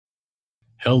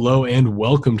Hello and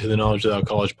welcome to the Knowledge Without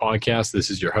College podcast. This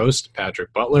is your host,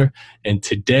 Patrick Butler, and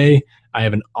today I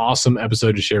have an awesome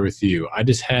episode to share with you. I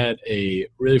just had a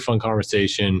really fun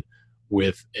conversation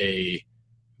with a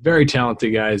very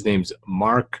talented guy. His name's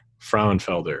Mark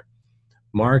Frauenfelder.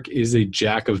 Mark is a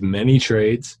jack of many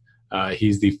trades.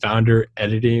 He's the founder,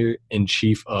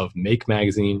 editor-in-chief of Make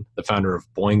Magazine, the founder of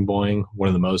Boing Boing, one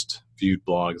of the most viewed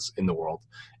blogs in the world,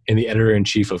 and the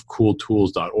editor-in-chief of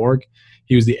CoolTools.org.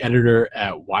 He was the editor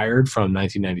at Wired from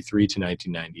 1993 to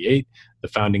 1998, the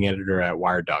founding editor at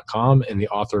Wired.com, and the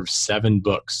author of 7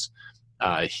 books.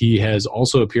 He has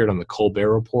also appeared on the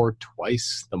Colbert Report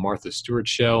twice, the Martha Stewart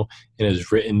Show, and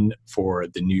has written for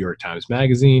the New York Times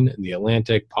Magazine, The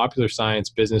Atlantic, Popular Science,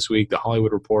 Business Week, The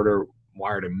Hollywood Reporter,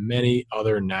 Wired, and many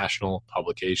other national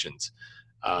publications.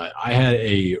 I had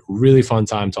a really fun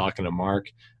time talking to Mark.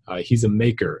 He's a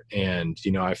maker, and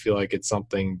I feel like it's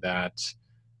something that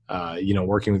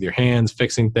working with your hands,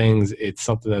 fixing things, it's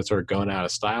something that's sort of going out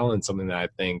of style and something that I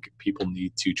think people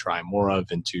need to try more of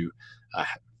and to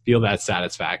feel that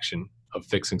satisfaction of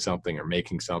fixing something or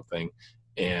making something.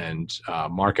 And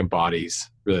Mark embodies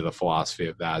really the philosophy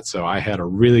of that. So I had a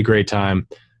really great time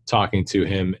talking to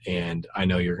him, and I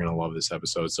know you're going to love this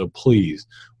episode. So please,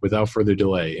 without further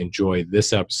delay, enjoy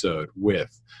this episode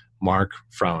with Mark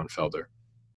Frauenfelder.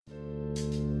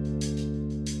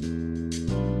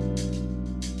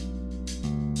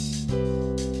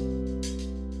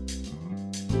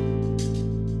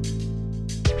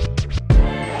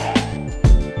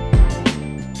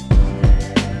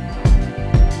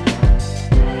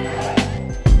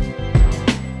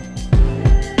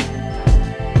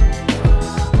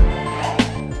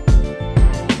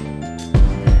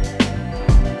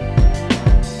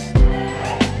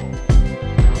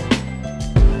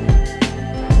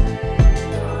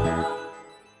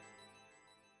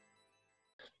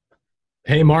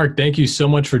 Hey, Mark, thank you so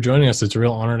much for joining us. It's a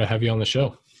real honor to have you on the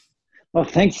show. Well,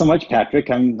 thanks so much, Patrick.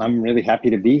 I'm really happy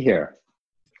to be here.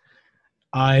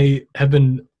 I have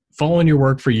been following your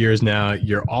work for years now.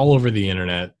 You're all over the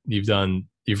internet. You've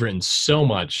written so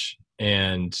much.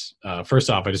 And first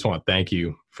off, I just want to thank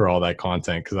you for all that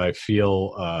content, because I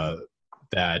feel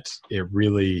that it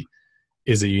really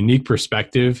is a unique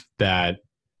perspective that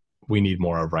we need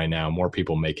more of right now. More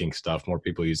people making stuff, more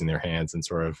people using their hands, and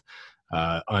sort of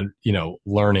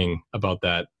learning about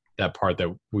that part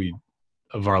that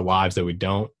of our lives that we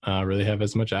don't really have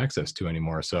as much access to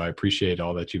anymore. So I appreciate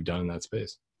all that you've done in that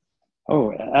space.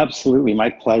 Oh, absolutely. My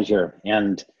pleasure.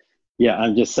 And yeah,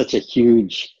 I'm just such a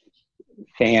huge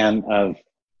fan of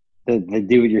the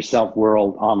do-it-yourself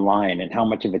world online and how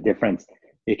much of a difference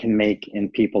it can make in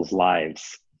people's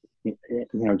lives.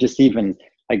 Just even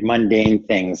like mundane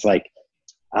things. Like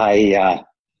I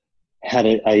had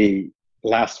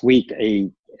last week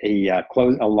a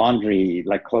laundry,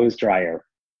 like clothes dryer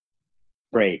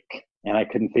break, and I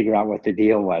couldn't figure out what the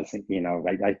deal was.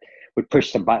 I would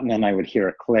push the button and I would hear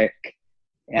a click.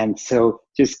 And so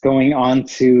just going on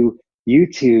to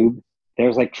YouTube,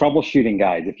 there's like troubleshooting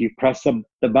guides. If you press the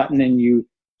button and you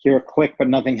hear a click but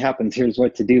nothing happens, here's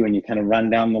what to do, and you kind of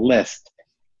run down the list.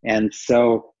 And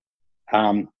so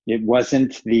it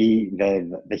wasn't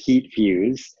the heat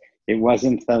fuse. It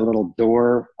wasn't the little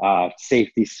door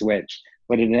safety switch.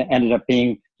 What it ended up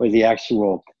being was the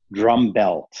actual drum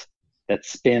belt that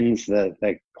spins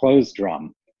the clothes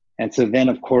drum. And so then,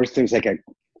 of course, there's like a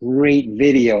great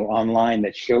video online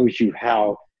that shows you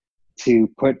how to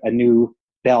put a new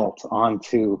belt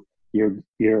onto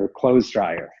your clothes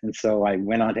dryer. And so I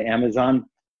went onto Amazon,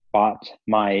 bought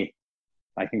I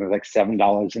think it was like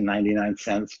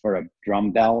 $7.99 for a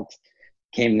drum belt.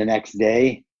 Came the next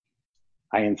day.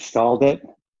 I installed it,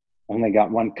 only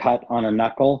got one cut on a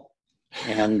knuckle,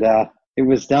 and it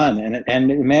was done.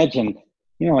 And imagine,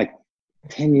 like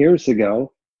 10 years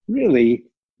ago, really,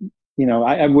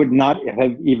 I would not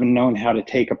have even known how to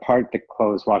take apart the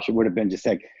clothes wash. It would have been just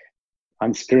like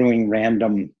unscrewing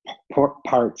random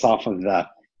parts off of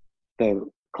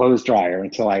the clothes dryer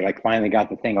until I finally got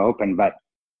the thing open. But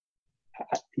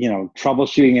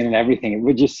troubleshooting it and everything, it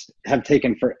would just have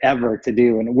taken forever to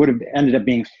do, and it would have ended up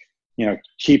being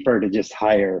cheaper to just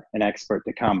hire an expert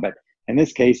to come. But in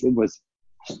this case, it was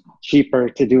cheaper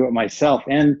to do it myself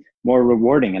and more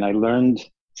rewarding. And I learned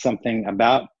something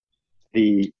about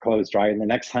the clothes dryer. And the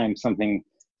next time something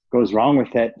goes wrong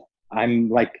with it, I'm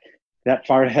like that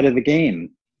far ahead of the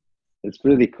game. It's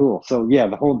really cool. So yeah,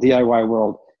 the whole DIY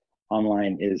world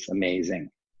online is amazing.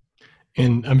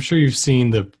 And I'm sure you've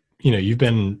seen you've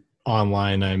been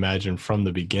online, I imagine, from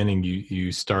the beginning.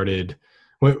 You started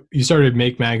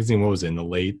Make Magazine, what was it, in the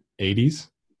late 80s?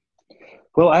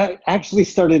 Well, I actually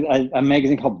started a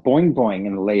magazine called Boing Boing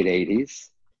in the late 80s.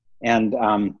 And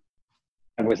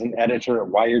I was an editor at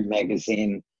Wired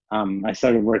Magazine. I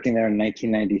started working there in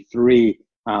 1993.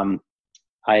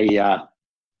 I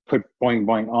put Boing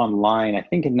Boing online, I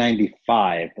think in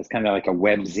 95. It's kind of like a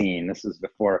web zine. This was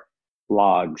before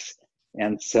blogs.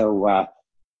 And so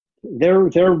there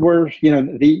were,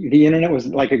 the internet was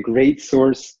like a great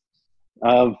source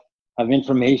of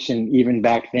information even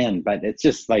back then, but it's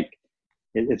just like,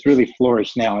 it's really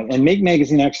flourished now. And Make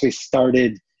Magazine actually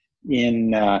started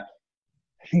in, I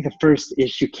think the first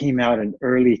issue came out in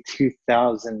early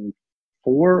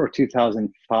 2004 or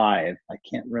 2005. I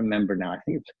can't remember now. I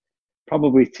think it's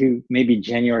probably maybe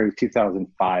January of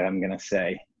 2005, I'm going to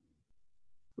say.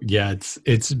 Yeah,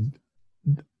 it's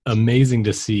amazing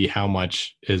to see how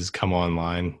much has come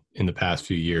online in the past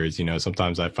few years.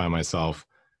 Sometimes I find myself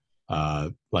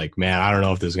like, man, I don't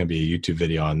know if there's going to be a YouTube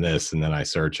video on this. And then I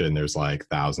search it and there's like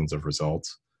thousands of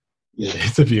results.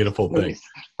 It's a beautiful thing.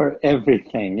 For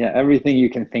everything. Yeah. Everything you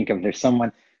can think of. There's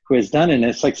someone who has done it. And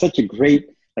it's like such a great,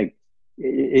 like,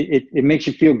 it makes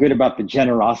you feel good about the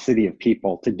generosity of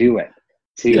people to do it.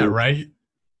 Yeah. Right.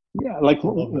 Yeah. Like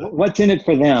what's in it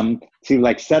for them to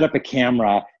like set up a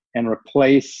camera and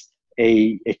replace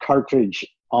a cartridge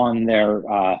on their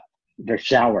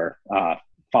shower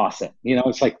faucet.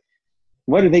 It's like,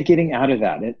 what are they getting out of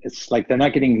that? It's like they're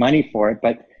not getting money for it,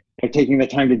 but they're taking the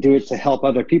time to do it to help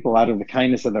other people out of the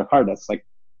kindness of their heart. That's like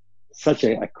such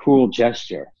a cool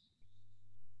gesture.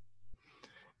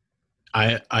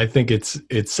 I think it's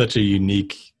such a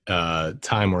unique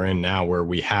time we're in now, where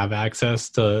we have access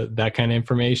to that kind of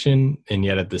information, and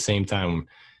yet at the same time,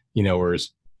 we're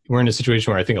in a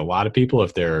situation where I think a lot of people,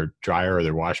 if their dryer or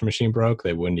their washing machine broke,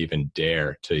 they wouldn't even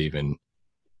dare to even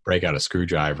break out a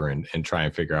screwdriver and try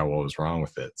and figure out what was wrong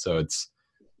with it. So it's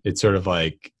sort of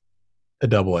like a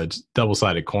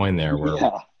double-sided coin there.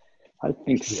 Yeah, I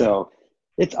think so.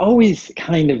 It's always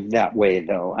kind of that way,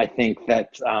 though. I think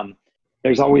that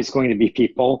there's always going to be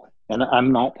people, and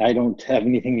I don't have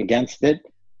anything against it,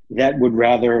 that would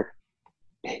rather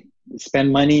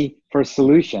spend money for a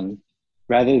solution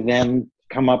rather than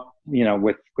come up,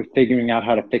 with figuring out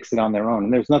how to fix it on their own.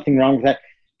 And there's nothing wrong with that.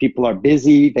 People are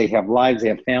busy, they have lives, they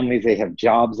have families, they have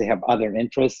jobs, they have other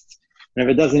interests. And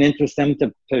if it doesn't interest them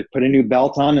to put a new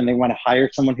belt on and they want to hire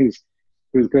someone who's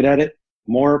good at it,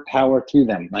 more power to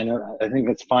them. I think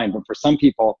that's fine. But for some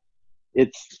people,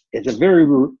 it's a very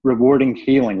rewarding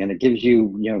feeling, and it gives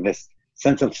you, this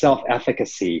sense of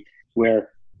self-efficacy where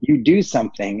you do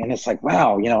something and it's like,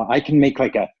 wow, I can make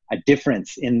like a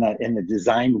difference in the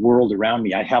designed world around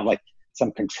me. I have like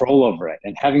some control over it,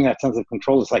 and having that sense of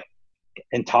control is like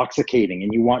intoxicating,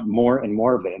 and you want more and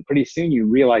more of it. And pretty soon you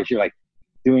realize you're like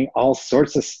doing all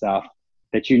sorts of stuff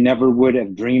that you never would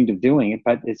have dreamed of doing,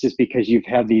 but it's just because you've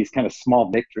had these kind of small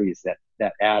victories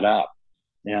that add up.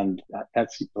 And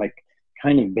that's like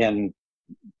kind of been,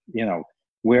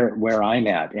 where I'm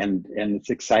at. And it's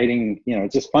exciting,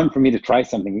 it's just fun for me to try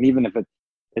something. And even if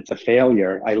it's a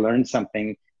failure, I learned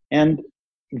something. And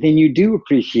then you do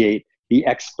appreciate the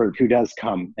expert who does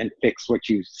come and fix what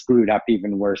you screwed up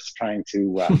even worse trying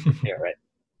to repair it.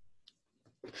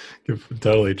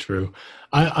 Totally true.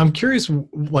 I'm curious,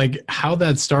 like, how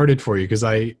that started for you, because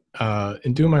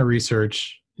in doing my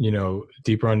research,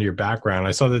 deeper onto your background,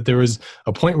 I saw that there was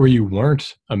a point where you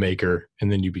weren't a maker and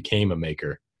then you became a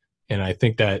maker. And I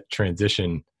think that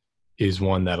transition is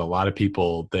one that a lot of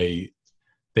people, they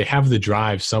have the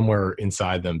drive somewhere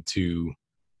inside them to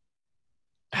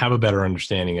have a better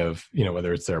understanding of,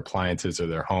 whether it's their appliances or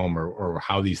their home or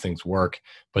how these things work,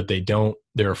 but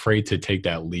they're afraid to take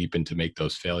that leap and to make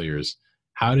those failures.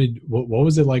 What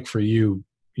was it like for you,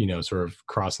 sort of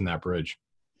crossing that bridge?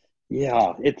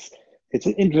 Yeah, it's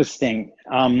interesting.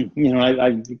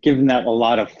 I've given that a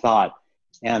lot of thought,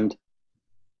 and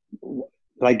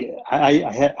like,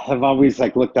 I have always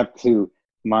like looked up to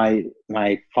my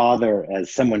father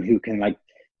as someone who can like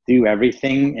do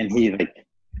everything. And he like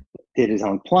did his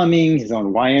own plumbing, his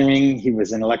own wiring. He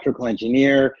was an electrical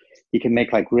engineer. He could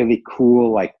make like really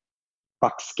cool, like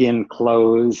buckskin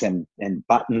clothes and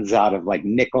buttons out of like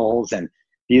nickels, and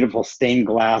beautiful stained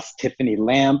glass Tiffany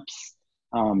lamps,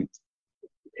 and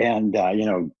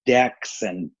decks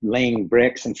and laying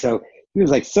bricks. And so he was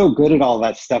like so good at all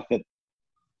that stuff that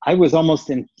I was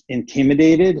almost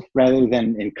intimidated rather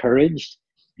than encouraged,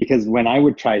 because when I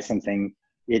would try something,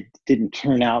 it didn't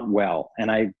turn out well. And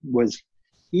I was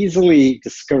easily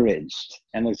discouraged.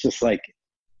 And it's just like,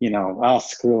 oh,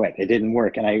 screw it. It didn't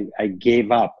work. And I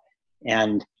gave up.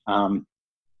 And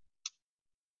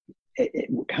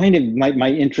kind of my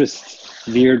interest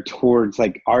veered towards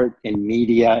like art and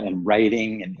media and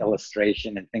writing and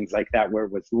illustration and things like that, where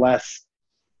it was less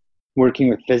working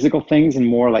with physical things and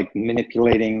more like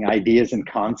manipulating ideas and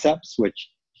concepts, which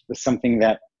was something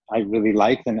that I really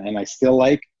liked and I still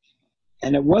like.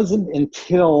 And it wasn't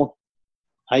until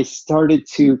I started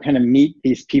to kind of meet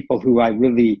these people who I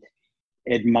really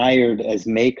admired as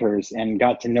makers and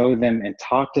got to know them and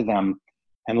talk to them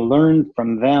and learn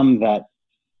from them that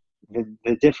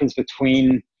the difference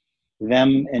between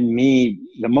them and me,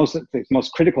 the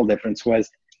most critical difference was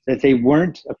that they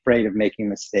weren't afraid of making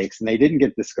mistakes and they didn't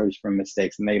get discouraged from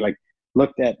mistakes, and they like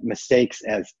looked at mistakes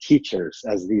as teachers,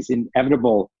 as these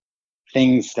inevitable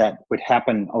things that would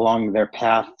happen along their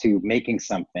path to making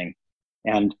something.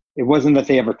 And it wasn't that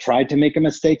they ever tried to make a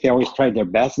mistake. They always tried their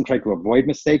best and tried to avoid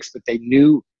mistakes, but they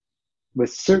knew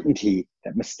with certainty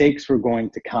that mistakes were going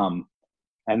to come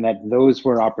and that those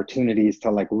were opportunities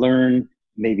to like learn,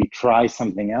 maybe try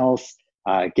something else,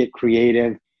 get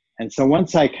creative. And so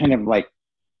once I kind of like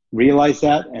realized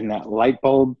that and that light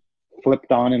bulb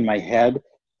flipped on in my head,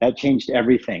 that changed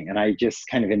everything. And I just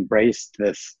kind of embraced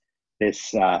this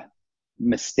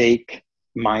mistake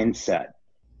mindset.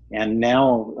 And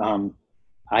now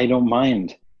I don't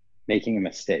mind making a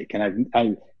mistake, and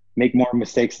I make more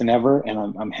mistakes than ever, and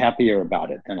I'm happier about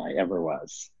it than I ever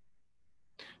was.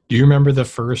 Do you remember the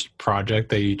first project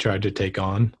that you tried to take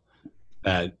on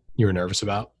that you were nervous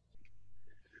about?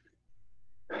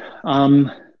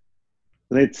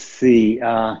 Let's see.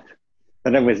 That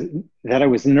I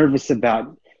was nervous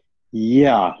about.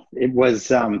 Yeah, it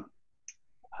was. I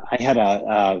had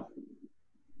a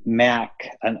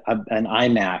Mac, an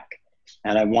iMac,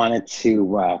 and I wanted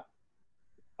to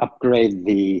upgrade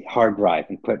the hard drive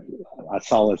and put a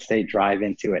solid state drive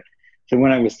into it. So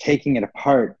when I was taking it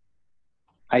apart,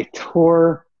 I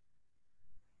tore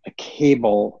a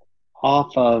cable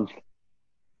off of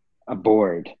a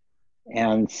board.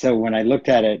 And so when I looked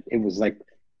at it, it was like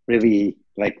really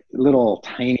like little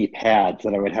tiny pads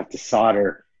that I would have to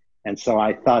solder. And so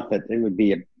I thought that it would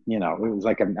be it was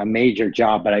like a major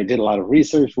job, but I did a lot of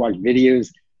research, watched videos,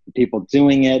 people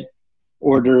doing it,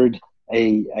 ordered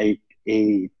a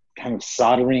kind of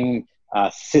soldering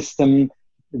system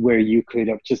where you could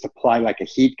just apply like a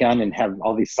heat gun and have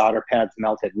all these solder pads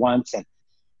melt at once, and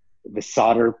the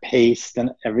solder paste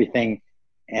and everything.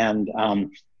 And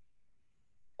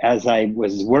as I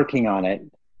was working on it,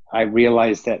 I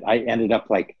realized that I ended up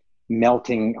like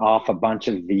melting off a bunch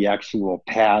of the actual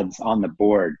pads on the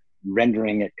board,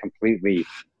 rendering it completely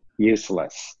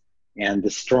useless and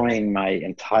destroying my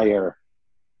entire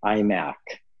iMac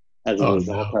as a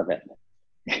result of it.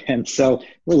 And so it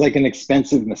was like an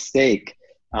expensive mistake.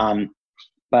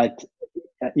 But,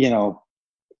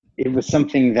 it was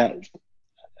something that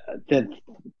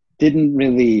didn't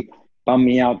really bum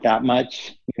me out that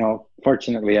much.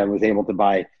 Fortunately, I was able to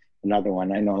buy another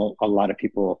one. I know a lot of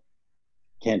people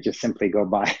can't just simply go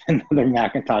buy another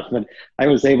Macintosh, but I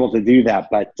was able to do that.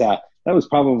 But that was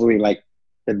probably like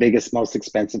the biggest, most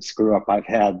expensive screw up I've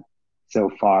had so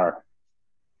far.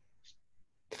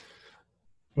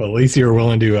 Well, at least you were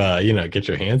willing to, get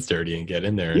your hands dirty and get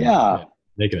in there and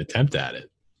make an attempt at it.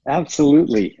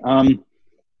 Absolutely. And,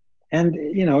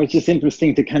 it's just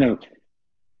interesting to kind of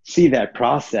see that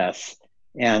process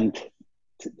and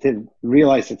to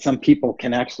realize that some people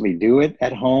can actually do it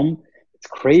at home. It's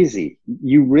crazy.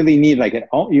 You really need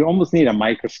you almost need a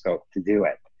microscope to do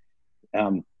it.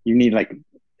 You need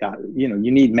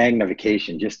you need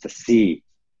magnification just to see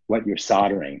what you're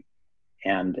soldering.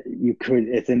 And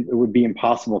it would be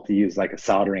impossible to use like a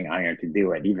soldering iron to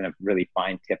do it, even a really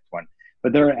fine tipped one.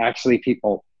 But there are actually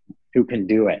people who can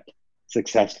do it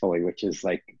successfully, which is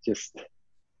like just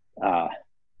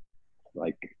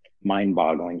like mind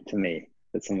boggling to me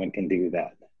that someone can do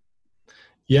that.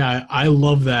 Yeah, I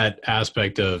love that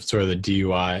aspect of sort of the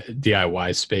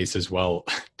DIY space as well.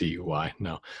 DUI,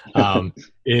 no,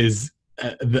 is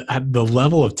the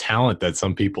level of talent that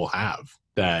some people have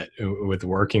that with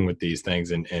working with these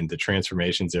things and the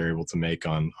transformations they're able to make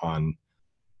on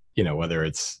whether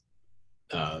it's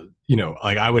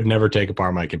like I would never take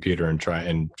apart my computer and try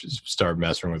and just start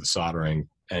messing with soldering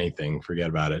anything. Forget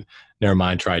about it. Never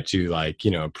mind try to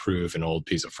improve an old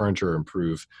piece of furniture,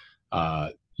 improve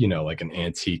like an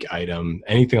antique item,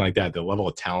 anything like that. The level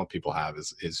of talent people have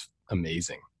is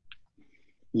amazing.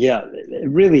 Yeah, it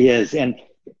really is. And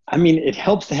I mean, it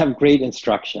helps to have great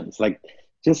instructions. Like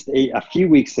just a few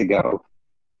weeks ago,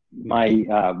 my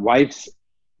wife's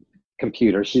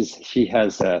computer, she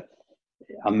has a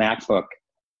MacBook,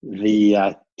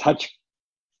 the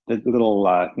little,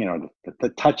 the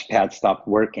touchpad stopped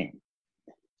working.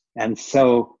 And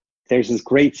so there's this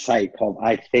great site called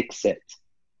iFixit,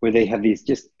 where they have these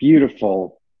just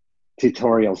beautiful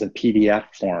tutorials in PDF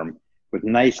form with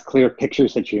nice clear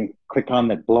pictures that you can click on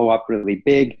that blow up really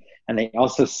big. And they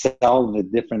also sell the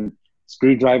different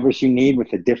screwdrivers you need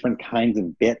with the different kinds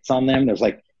of bits on them. There's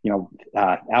like,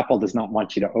 Apple does not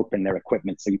want you to open their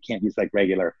equipment, so you can't use like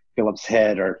regular Phillips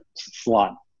head or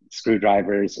slot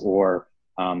screwdrivers or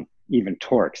even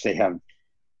Torx. They have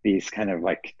these kind of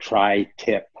like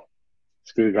tri-tip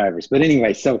screwdrivers. But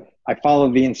anyway, so I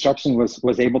followed the instruction,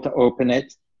 was able to open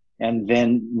it, and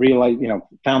then realized,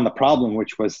 found the problem,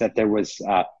 which was that there was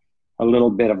a little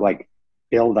bit of like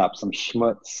buildup, some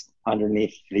schmutz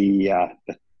underneath the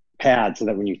pad, so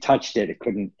that when you touched it, it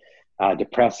couldn't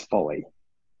depress fully.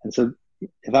 And so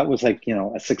that was like,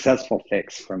 a successful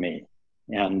fix for me.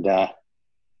 And,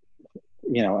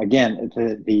 again,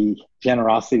 the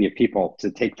generosity of people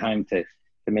to take time to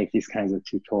make these kinds of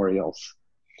tutorials.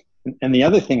 And the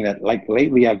other thing that like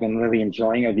lately I've been really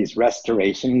enjoying are these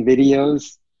restoration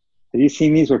videos. Have you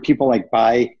seen these where people like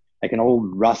buy like an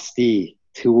old rusty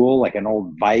tool, like an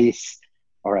old vise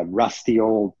or a rusty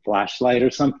old flashlight or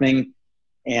something,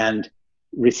 and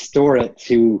restore it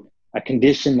to a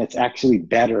condition that's actually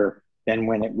better than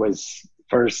when it was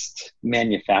first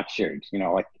manufactured,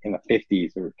 like in the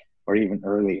 50s or even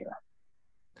earlier.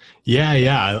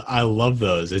 Yeah. I love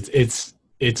those.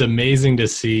 It's amazing to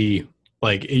see,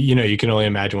 like, you can only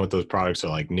imagine what those products are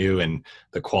like new, and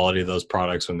the quality of those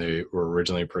products when they were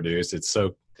originally produced. It's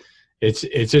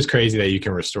just crazy that you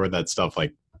can restore that stuff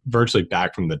like virtually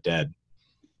back from the dead.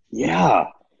 Yeah.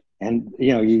 And,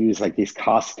 you use like these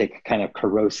caustic kind of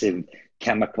corrosive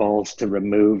chemicals to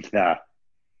remove the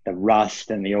rust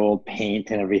and the old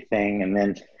paint and everything. And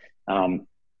then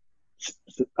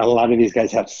a lot of these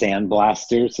guys have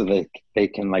sandblasters, so they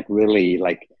can like really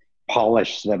like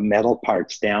polish the metal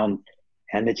parts down,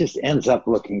 and it just ends up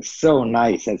looking so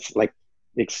nice. It's like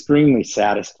extremely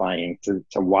satisfying to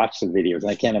watch the videos.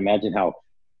 I can't imagine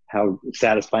how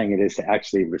satisfying it is to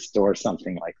actually restore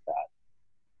something like that.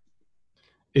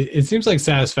 It seems like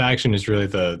satisfaction is really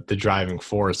the driving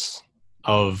force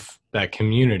of that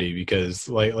community, because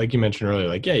like you mentioned earlier,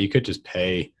 like, yeah, you could just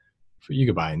you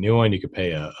could buy a new one, you could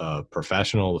pay a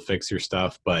professional to fix your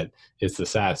stuff, but it's the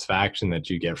satisfaction that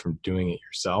you get from doing it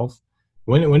yourself.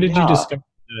 When did you discover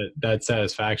that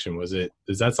satisfaction?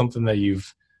 Is that something that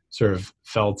you've sort of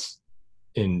felt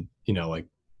in, like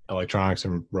electronics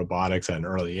and robotics at an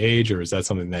early age, or is that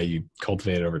something that you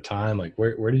cultivated over time? Like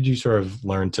where did you sort of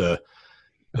learn to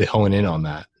hone in on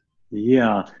that?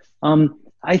 Yeah.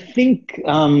 I think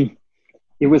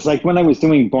it was like when I was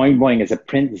doing Boing Boing as a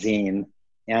print zine,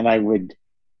 and I would,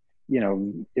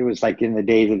 it was like in the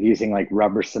days of using like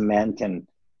rubber cement and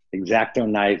X-Acto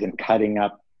knives and cutting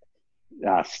up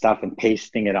stuff and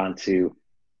pasting it onto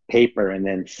paper and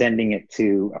then sending it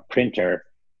to a printer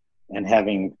and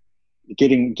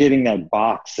getting that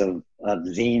box of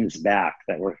zines back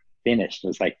that were finished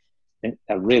was like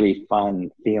a really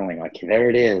fun feeling. Like, there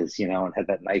it is, and had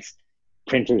that nice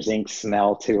printer's ink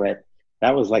smell to it.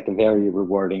 That was like a very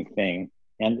rewarding thing.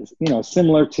 And,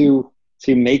 similar to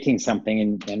making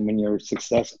something, and when you're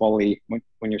successful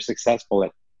at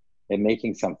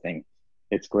making something,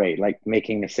 it's great. Like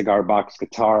making a cigar box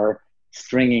guitar,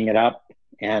 stringing it up,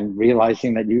 and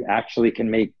realizing that you actually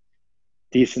can make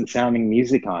decent sounding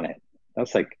music on it.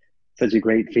 That's like such a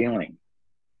great feeling.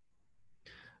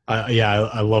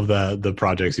 I love the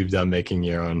projects you've done making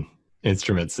your own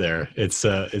instruments there. It's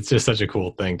just such a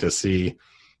cool thing to see,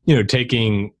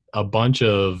 taking a bunch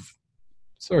of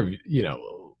sort of,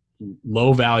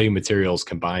 low value materials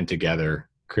combined together,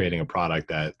 creating a product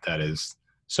that is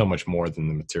so much more than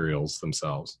the materials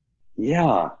themselves.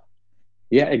 Yeah,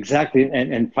 exactly.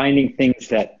 And finding things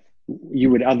that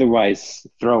you would otherwise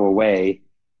throw away.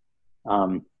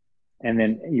 And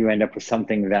then you end up with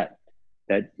something that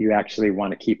you actually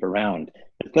want to keep around.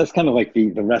 That's kind of like the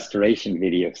restoration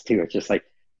videos too. It's just like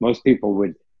most people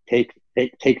would take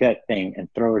that thing and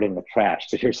throw it in the trash.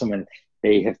 To hear someone,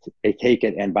 they take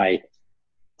it, and by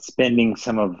spending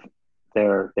some of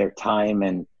their time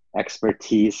and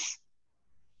expertise,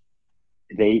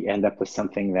 they end up with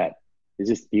something that is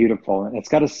just beautiful, and it's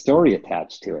got a story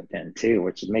attached to it then too,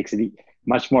 which makes it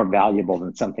much more valuable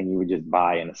than something you would just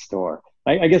buy in a store.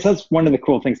 I guess that's one of the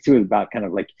cool things too about kind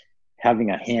of like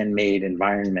having a handmade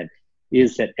environment,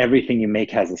 is that everything you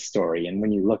make has a story, and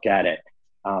when you look at it,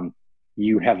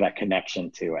 you have that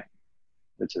connection to it,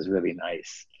 which is really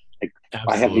nice. Like,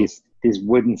 absolutely. I have these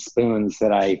wooden spoons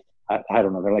that I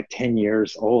don't know, they're like 10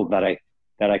 years old that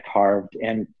I carved,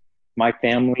 and my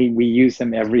family, we use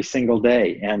them every single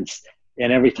day, and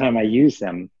every time I use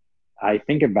them, I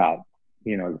think about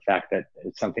the fact that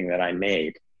it's something that I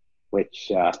made,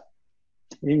 which, and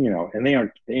they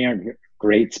aren't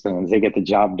great spoons. They get the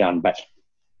job done, but,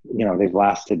 they've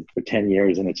lasted for 10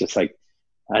 years, and it's just like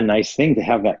a nice thing to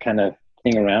have that kind of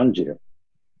thing around you.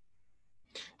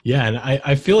 Yeah. And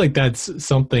I feel like that's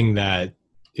something that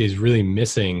is really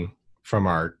missing from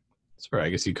our, I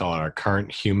guess you call it our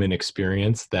current human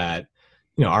experience, that,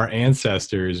 our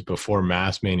ancestors before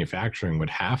mass manufacturing would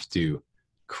have to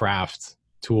craft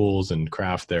tools and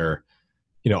craft their,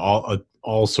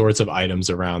 all sorts of items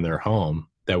around their home,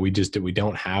 that we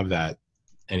don't have that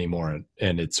anymore.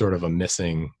 And it's sort of a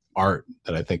missing art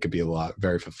that I think could be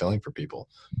very fulfilling for people.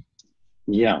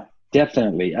 Yeah,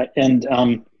 definitely. And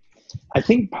I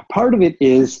think part of it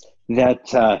is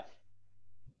that,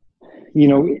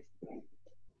 in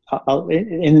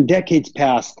decades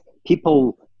past,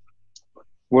 people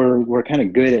were kind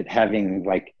of good at having,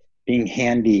 like, being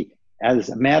handy as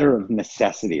a matter of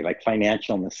necessity, like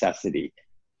financial necessity.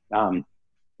 A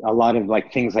lot of,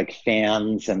 like, things like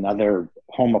fans and other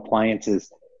home appliances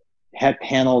had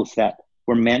panels that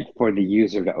were meant for the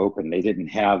user to open. They didn't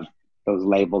have those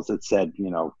labels that said,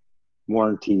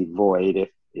 warranty void if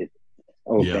it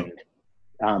opened.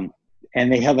 Yeah.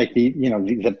 And they had, like,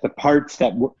 the parts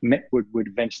that would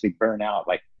eventually burn out,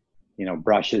 like,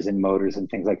 brushes and motors and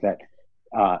things like that,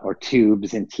 or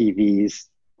tubes and TVs.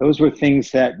 Those were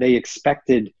things that they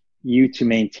expected you to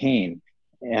maintain.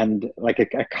 And, like,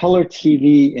 a color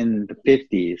TV in the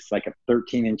 50s, like a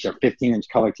 13-inch or 15-inch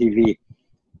color TV,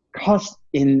 cost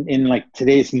in like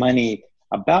today's money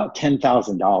about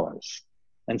 $10,000.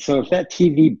 And so if that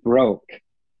TV broke,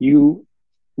 you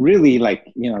really, like,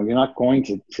 you're not going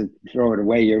to throw it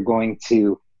away. You're going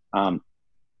to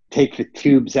take the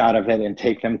tubes out of it and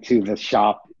take them to the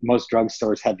shop. Most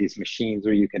drugstores have these machines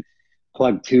where you can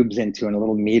plug tubes into, and a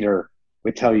little meter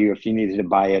would tell you if you needed to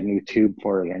buy a new tube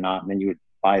for it or not. And then you would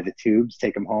buy the tubes,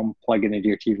 take them home, plug it into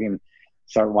your TV, and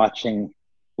start watching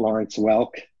Lawrence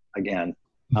Welk again.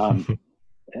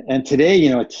 And today,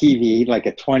 a TV, like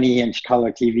a 20-inch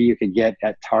color TV, you could get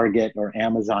at Target or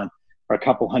Amazon for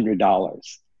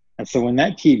 $200. And so when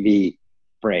that TV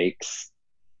breaks,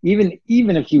 even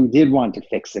if you did want to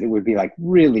fix it, it would be, like,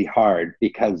 really hard,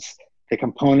 because the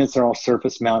components are all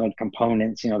surface mounted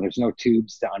components. There's no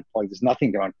tubes to unplug. There's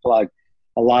nothing to unplug.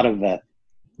 A lot of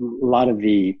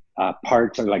the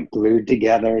parts are, like, glued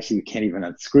together, so you can't even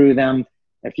unscrew them.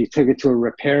 If you took it to a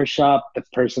repair shop, the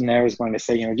person there is going to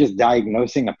say, just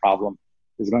diagnosing a problem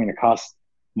is going to cost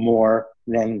more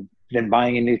than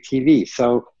buying a new TV.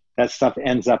 So that stuff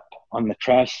ends up on the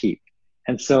trash heap.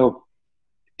 And so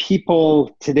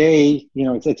people today,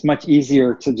 it's much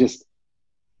easier to just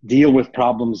deal with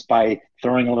problems by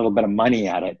throwing a little bit of money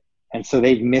at it. And so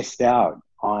they've missed out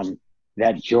on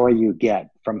that joy you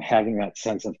get from having that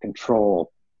sense of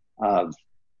control of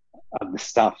the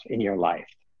stuff in your life.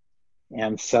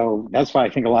 And so that's why I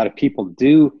think a lot of people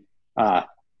do,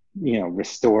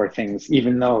 restore things,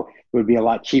 even though it would be a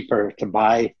lot cheaper to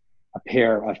buy a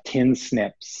pair of tin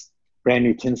snips, brand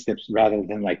new tin snips, rather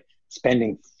than, like,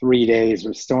 spending 3 days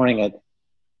restoring it.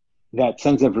 That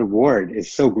sense of reward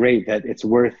is so great that it's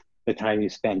worth the time you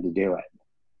spend to do it.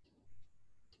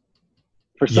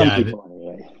 For some people,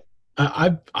 anyway.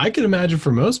 I can imagine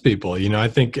for most people, I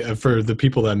think for the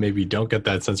people that maybe don't get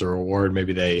that sense of reward,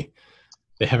 maybe they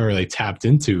haven't really tapped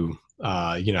into,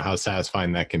 how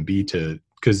satisfying that can be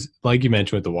because, like you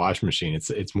mentioned with the washing machine,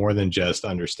 it's more than just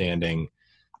understanding,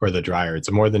 or the dryer. It's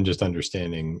more than just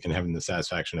understanding and having the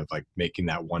satisfaction of, like, making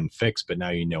that one fix, but now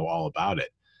you know all about it.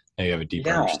 Now you have a deeper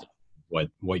understanding of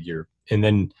what you're, and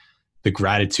then the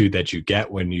gratitude that you get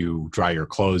when you dry your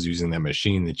clothes using that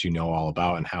machine that you know all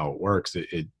about and how it works,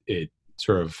 it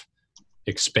sort of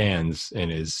expands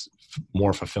and is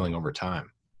more fulfilling over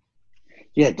time.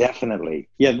 Yeah, definitely.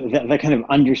 Yeah, that kind of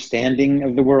understanding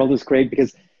of the world is great,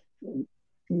 because,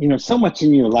 so much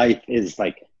in your life is,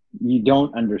 like, you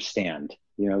don't understand,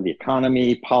 the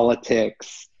economy,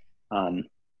 politics, the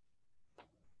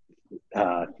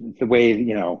way,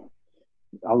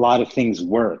 a lot of things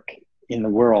work in the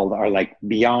world are, like,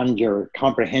 beyond your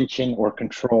comprehension or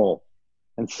control.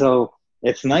 And so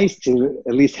it's nice to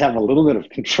at least have a little bit of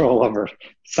control over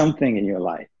something in your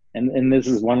life. And this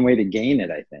is one way to gain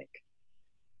it, I think.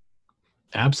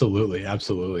 Absolutely.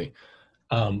 Absolutely.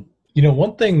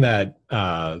 One thing that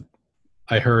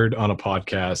I heard on a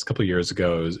podcast a couple of years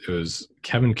ago, it was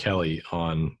Kevin Kelly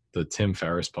on the Tim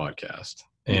Ferriss podcast.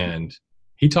 And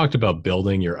he talked about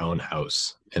building your own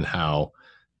house and how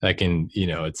that can,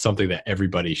 it's something that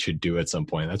everybody should do at some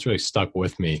point. That's really stuck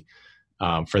with me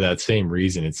for that same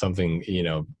reason. It's something,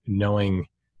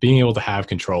 being able to have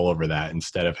control over that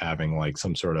instead of having, like,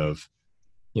 some sort of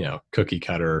cookie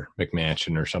cutter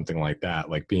McMansion or something like that.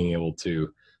 Like being able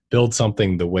to build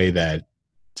something the way that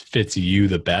fits you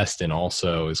the best and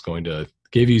also is going to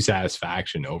give you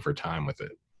satisfaction over time with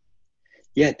it.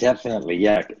 Yeah, definitely.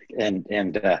 Yeah. And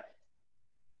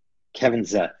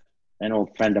Kevin's an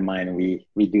old friend of mine, and we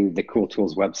do the Cool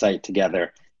Tools website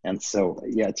together. And so,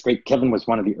 yeah, it's great. Kevin was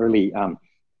one of the early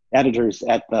editors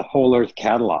at the Whole Earth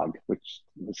Catalog, which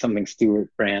was something Stuart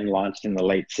Brand launched in the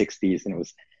late 60s. And it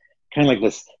was kind of like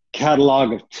this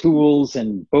catalog of tools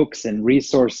and books and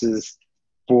resources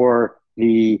for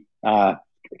the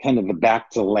kind of the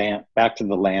back to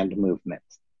the land movement.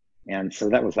 And so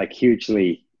that was like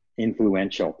hugely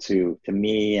influential to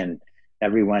me and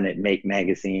everyone at Make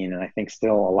Magazine. And I think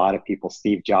still a lot of people,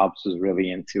 Steve Jobs was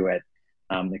really into it.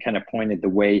 They kind of pointed the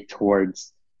way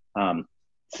towards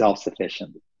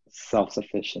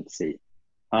self-sufficiency.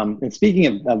 And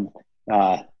speaking of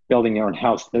building your own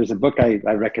house, there's a book I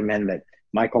recommend that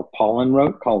Michael Pollan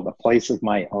wrote called A Place of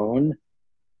My Own.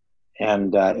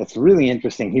 And it's really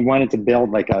interesting. He wanted to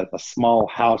build like a small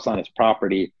house on his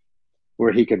property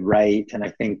where he could write, and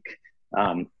I think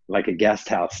like a guest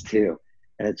house too.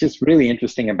 And it's just really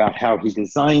interesting about how he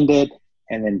designed it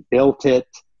and then built it.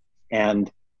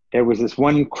 And there was this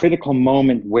one critical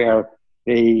moment where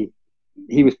he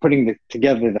was putting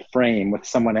together the frame with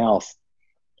someone else.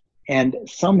 And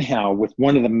somehow with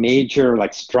one of the major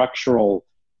like structural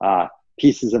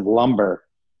pieces of lumber,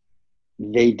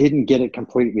 they didn't get it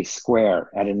completely square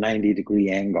at a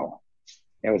 90-degree angle.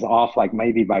 It was off like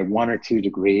maybe by 1 or 2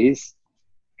 degrees.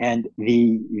 And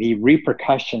the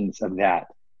repercussions of that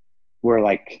were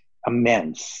like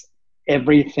immense.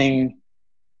 Everything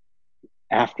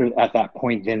at that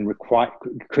point then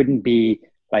couldn't be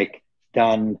like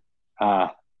done.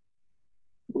 It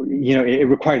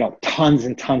required tons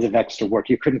and tons of extra work.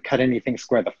 You couldn't cut anything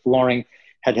square. The flooring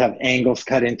had to have angles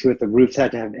cut into it. The roofs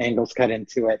had to have angles cut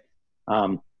into it.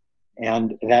 And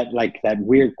that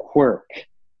weird quirk,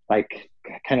 like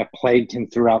kind of plagued him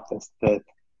throughout the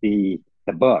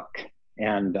book.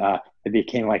 And it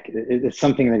became like, it's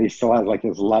something that he still has like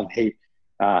this love-hate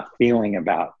feeling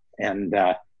about. And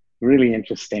really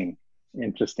interesting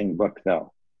book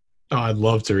though. Oh, I'd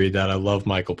love to read that. I love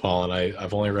Michael Pollan.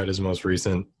 I've only read his most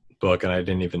recent book and I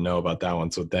didn't even know about that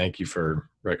one. So thank you for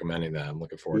recommending that. I'm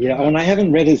looking forward to that. Yeah, and I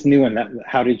haven't read his new one,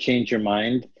 How to Change Your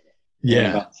Mind.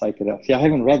 Yeah. About psychedelics. Yeah, I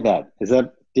haven't read that.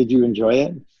 Did you enjoy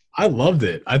it? I loved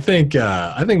it. I think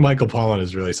Michael Pollan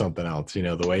is really something else.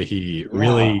 The way he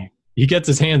really, he gets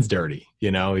his hands dirty,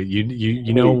 read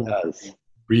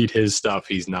his stuff.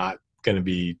 He's not going to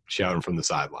be shouting from the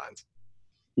sidelines.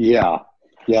 Yeah.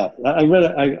 I read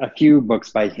a few books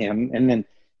by him, and then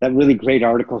that really great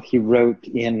article he wrote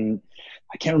in,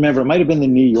 I can't remember, it might've been the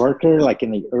New Yorker, like in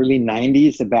the early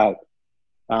 90s about,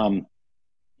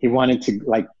 he wanted to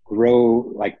like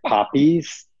grow like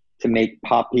poppies to make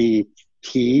poppy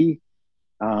tea,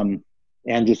 and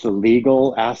just the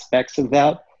legal aspects of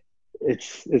that.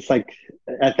 It's like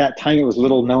at that time it was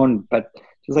little known, but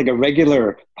just like a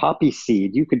regular poppy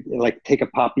seed, you could like take a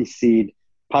poppy seeds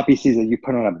that you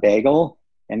put on a bagel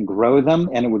and grow them,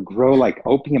 and it would grow like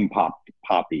opium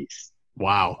poppies.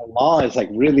 Wow. The law is like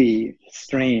really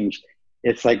strange.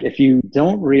 It's like if you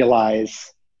don't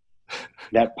realize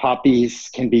that poppies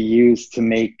can be used to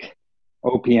make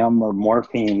opium or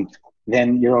morphine,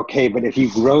 then you're okay. But if you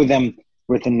grow them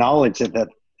with the knowledge that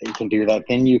you can do that,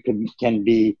 then you can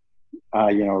be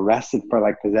arrested for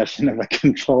like possession of a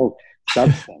controlled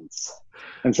substance.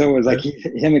 And so it was like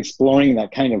him exploring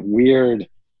that kind of weird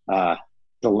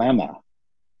dilemma.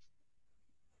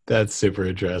 That's super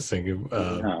interesting.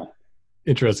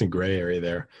 Interesting gray area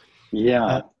there.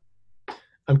 Yeah.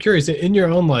 I'm curious, in your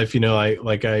own life,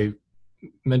 I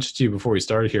mentioned to you before we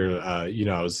started here, I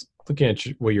was looking at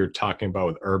what you're talking about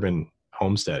with urban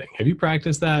homesteading. Have you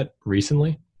practiced that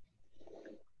recently?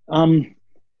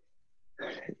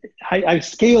 I've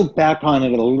scaled back on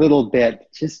it a little bit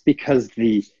just because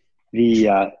the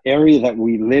area that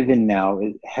we live in now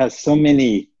has so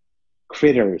many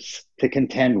critters to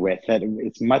contend with that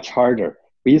it's much harder.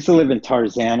 We used to live in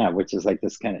Tarzana, which is like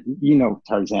this kind of,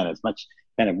 Tarzana is much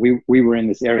kind of, we were in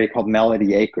this area called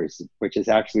Melody Acres, which is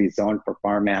actually zoned for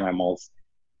farm animals.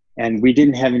 And we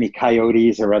didn't have any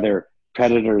coyotes or other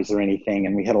predators or anything.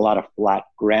 And we had a lot of flat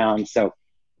ground. So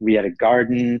we had a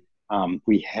garden.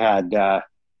 We had a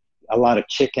lot of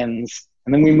chickens.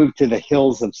 And then we moved to the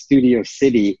hills of Studio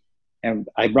City. And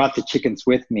I brought the chickens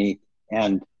with me.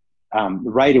 And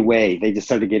right away, they just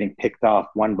started getting picked off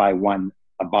one by one.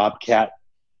 A bobcat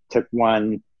took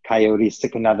one, coyotes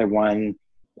took another one.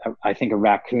 I think a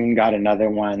raccoon got another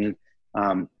one.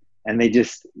 And they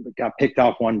just got picked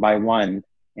off one by one.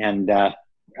 And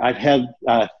I've had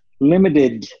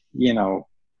limited,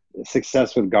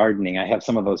 success with gardening. I have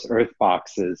some of those earth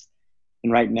boxes,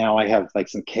 and right now I have like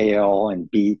some kale and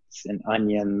beets and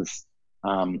onions,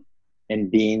 and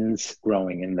beans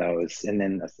growing in those, and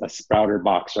then a sprouter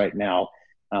box right now,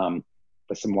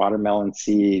 with some watermelon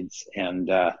seeds and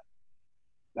a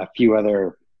few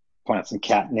other plants, some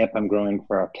catnip I'm growing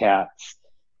for our cats.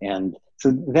 And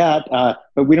so that,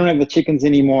 but we don't have the chickens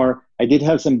anymore. I did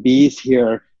have some bees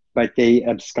here, but they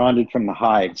absconded from the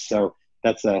hive. So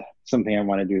that's something I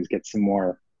want to do, is get some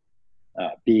more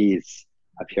bees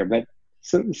up here. But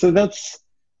so that's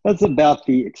about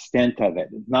the extent of it.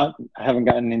 I haven't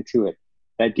gotten into it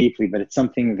that deeply, but it's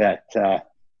something that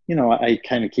I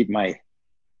kind of keep my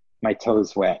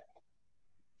toes wet.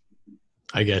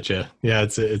 I get you. Yeah,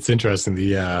 it's interesting.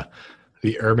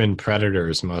 The urban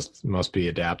predators must be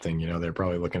adapting. They're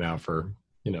probably looking out for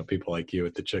people like you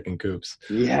at the chicken coops.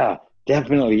 Yeah,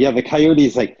 definitely. Yeah, the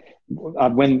coyotes, like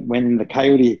when the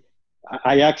coyote,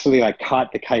 I actually like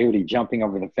caught the coyote jumping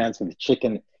over the fence with a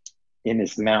chicken in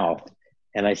his mouth,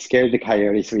 and I scared the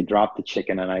coyote, so he dropped the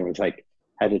chicken, and I was like,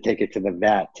 had to take it to the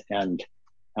vet, and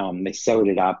they sewed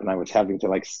it up, and I was having to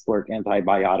like squirt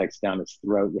antibiotics down his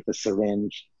throat with a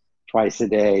syringe twice a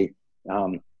day.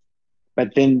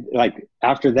 But then like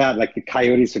after that, like the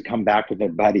coyotes would come back with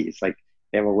their buddies. Like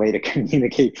they have a way to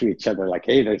communicate to each other, like,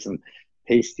 hey, there's some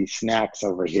tasty snacks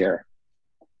over here.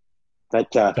 But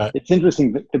it's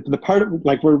interesting. The part of,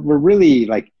 like, we're really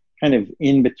like kind of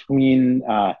in between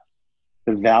the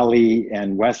valley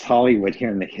and West Hollywood here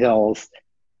in the hills.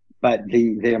 But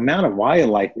the amount of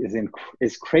wildlife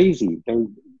is crazy.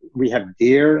 We have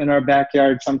deer in our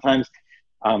backyard sometimes.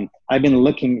 I've been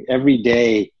looking every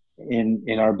day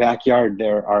in our backyard.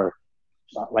 There are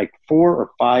like 4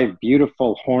 or 5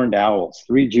 beautiful horned owls,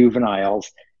 3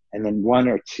 juveniles, and then 1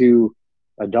 or 2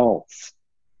 adults.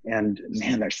 And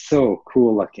man, they're so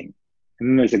cool looking. And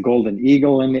then there's a golden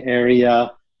eagle in the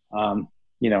area, and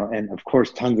of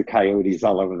course, tons of coyotes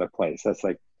all over the place. That's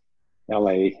like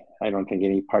LA. I don't think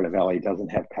any part of LA doesn't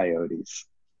have coyotes.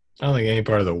 I don't think any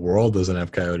part of the world doesn't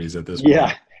have coyotes at this point.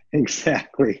 Yeah,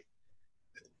 exactly.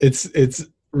 It's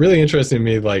really interesting to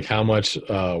me, like how much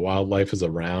wildlife is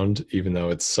around, even though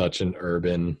it's such an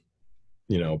urban,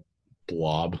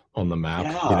 blob on the map.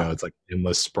 Yeah. It's like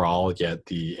endless sprawl, yet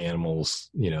the animals,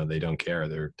 they don't care.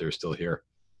 They're still here.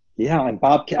 Yeah, and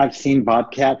I've seen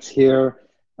bobcats here.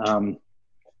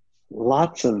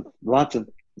 Lots of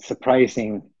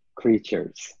surprising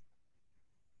creatures.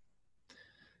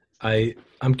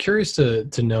 I'm curious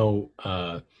to know.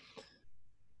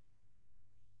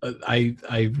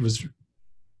 I was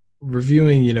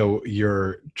reviewing,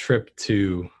 your trip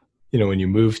to, when you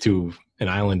moved to an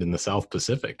island in the South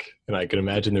Pacific, and I could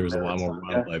imagine there was a lot more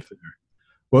wildlife there.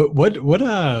 What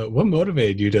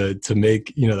motivated you to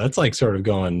make, that's like sort of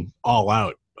going all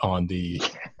out on the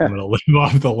I'm going to live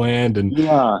off the land, and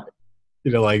yeah,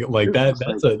 like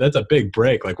that's a big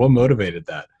break. Like, what motivated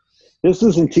that? This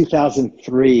was in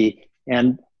 2003,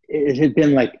 and it had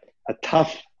been like a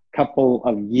tough couple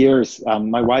of years.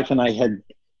 My wife and I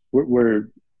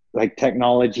were like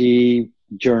technology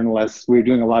journalists. We were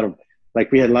doing a lot of,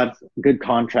 like, we had lots of good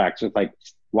contracts with like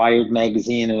Wired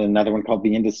magazine and another one called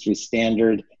The Industry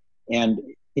Standard. And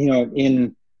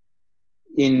in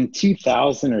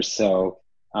 2000 or so,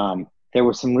 there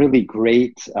were some really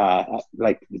great,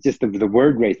 like just the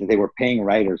word rate that they were paying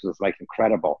writers was like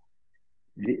incredible.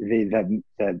 The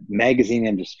magazine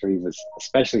industry was,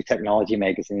 especially technology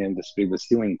magazine industry, was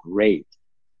doing great.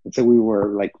 And so we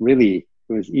were like, really,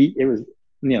 it was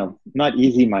not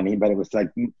easy money, but it was like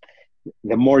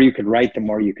the more you could write, the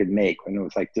more you could make, and it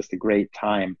was like just a great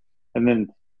time. And then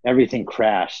everything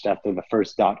crashed after the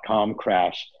first .com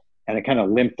crash, and it kind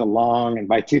of limped along. And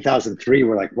by 2003,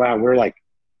 we're like, wow, we're like,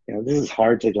 this is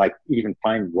hard to like even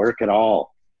find work at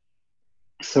all.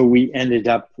 So we ended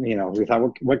up, we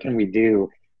thought, what can we do?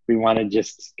 We wanted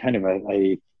just kind of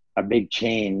a big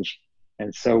change.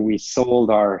 And so we sold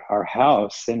our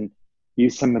house and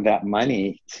used some of that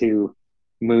money to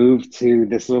move to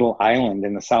this little island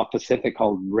in the South Pacific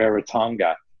called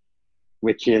Rarotonga,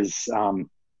 which is,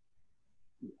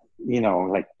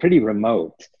 like pretty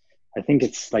remote. I think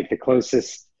it's like the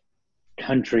closest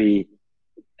country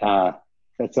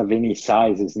that's of any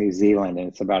size is New Zealand, and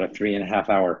it's about a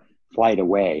 3.5-hour flight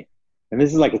away. And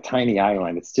this is like a tiny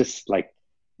island. It's just like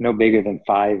no bigger than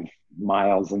 5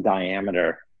 miles in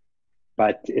diameter,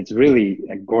 but it's really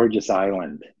a gorgeous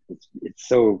island. It's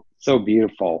so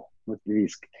beautiful, with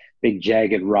these big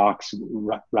jagged rocks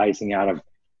rising out of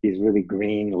these really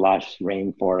green, lush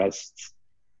rainforests.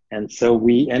 And so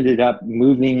we ended up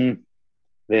moving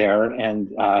there,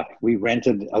 and we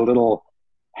rented a little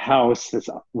house that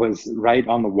was right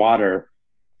on the water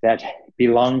that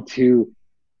belonged to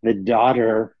the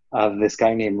daughter of this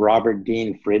guy named Robert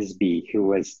Dean Frisbee, who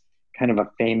was kind of a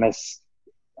famous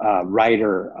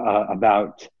writer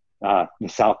about the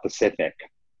South Pacific.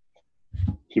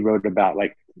 He wrote about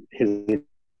like his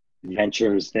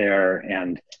adventures there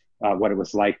and what it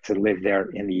was like to live there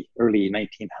in the early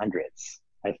 1900s,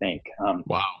 I think.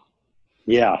 Wow.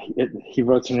 Yeah, he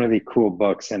wrote some really cool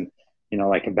books, and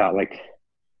like about like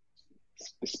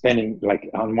spending like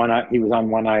he was on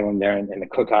one island there in the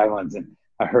Cook Islands, and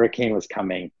a hurricane was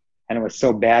coming, and it was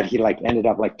so bad he like ended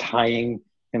up like tying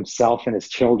himself and his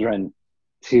children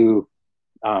to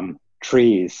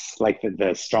trees, like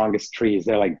the strongest trees.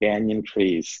 They're like banyan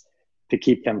trees, to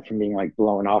keep them from being like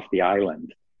blown off the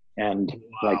island. And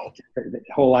Wow. like the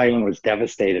whole island was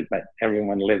devastated, but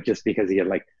everyone lived just because he had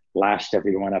like lashed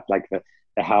everyone up, like the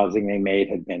housing they made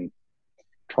had been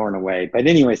torn away. But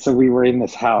anyway, so we were in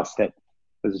this house that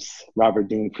was Robert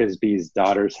Dean Frisbee's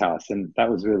daughter's house, and that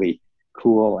was really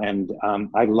cool. And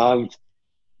I loved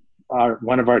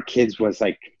one of our kids was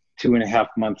like 2.5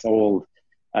 months old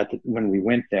when we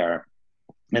went there,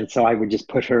 and so I would just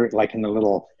put her like in a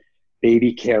little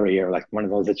baby carrier, like one of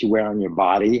those that you wear on your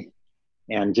body,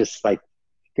 and just like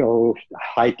go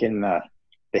hike in the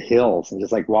hills and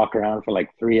just like walk around for like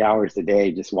 3 hours a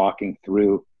day, just walking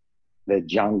through the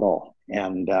jungle.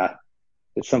 And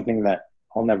it's something that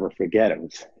I'll never forget. It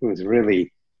was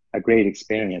really a great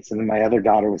experience. And then my other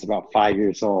daughter was about 5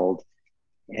 years old,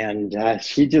 and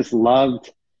she just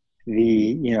loved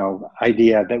the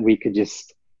idea that we could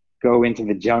just go into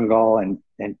the jungle and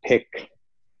pick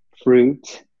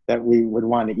fruit that we would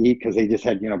want to eat, because they just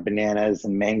had bananas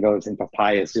and mangoes and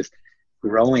papayas just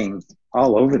growing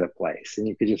all over the place, and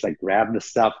you could just like grab the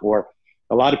stuff. Or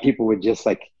a lot of people would just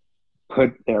like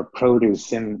put their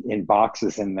produce in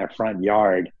boxes in their front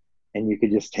yard, and you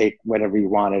could just take whatever you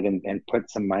wanted and put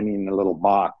some money in the little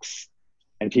box,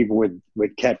 and people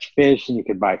would catch fish, and you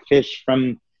could buy fish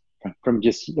from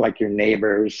just like your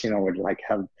neighbors would like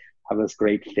have this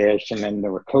great fish. And then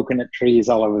there were coconut trees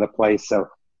all over the place, so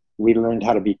we learned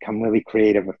how to become really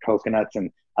creative with coconuts,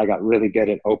 and I got really good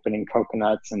at opening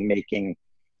coconuts and making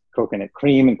coconut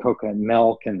cream and coconut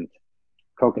milk and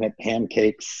coconut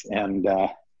pancakes. And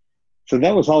so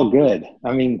that was all good.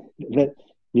 I mean,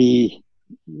 the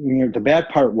bad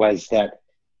part was that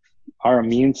our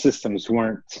immune systems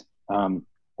weren't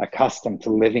accustomed to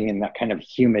living in that kind of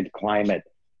humid climate.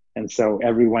 And so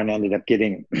everyone ended up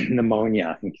getting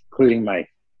pneumonia, including my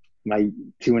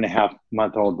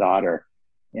 2.5-month-old daughter.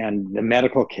 And the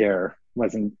medical care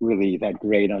wasn't really that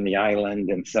great on the island.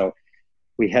 And so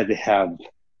we had to have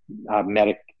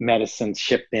medicine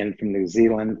shipped in from New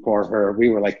Zealand for her. We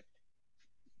were like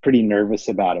pretty nervous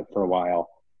about it for a while.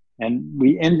 And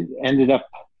we ended up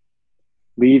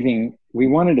leaving. We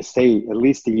wanted to stay at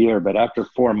least a year, but after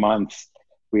 4 months,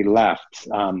 we left.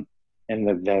 And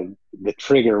the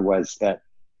trigger was that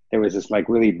there was this like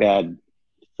really bad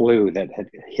flu that had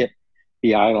hit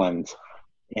the island.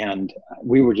 And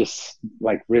we were just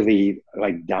like really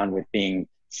like done with being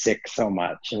sick so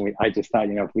much. And I just thought,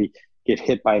 if we get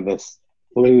hit by this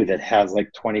flu that has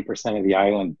like 20% of the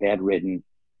island bedridden,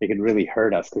 it could really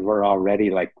hurt us, because we're already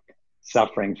like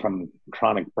suffering from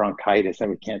chronic bronchitis that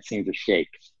we can't seem to shake.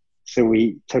 So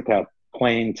we took a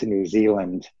plane to New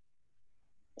Zealand,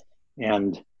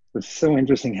 and it was so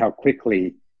interesting how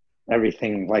quickly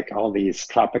everything, like all these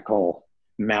tropical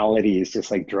maladies, just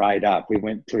like dried up. We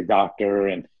went to a doctor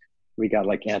and we got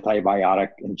like antibiotic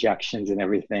injections and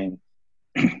everything.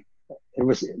 That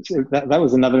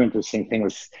was another interesting thing,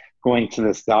 was going to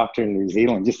this doctor in New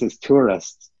Zealand just as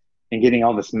tourists and getting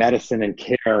all this medicine and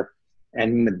care,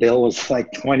 and the bill was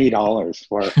like $20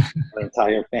 for the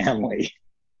entire family.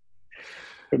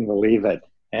 Couldn't believe it.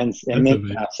 And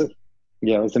then,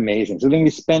 yeah, it was amazing. So then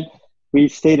we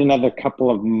stayed another couple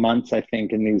of months, I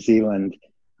think, in New Zealand.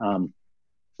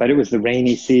 But it was the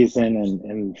rainy season.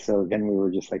 And so then we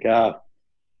were just like,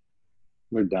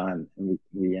 we're done. And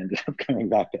we ended up coming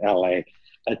back to LA.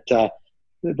 But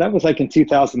that was like in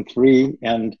 2003.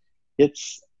 And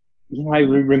it's, I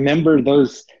remember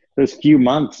those few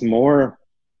months more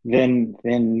than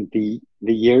the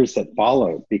years that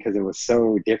followed, because it was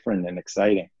so different and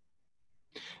exciting.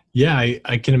 Yeah,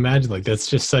 I can imagine. Like, that's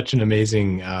just such an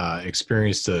amazing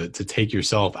experience to take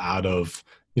yourself out of,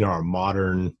 our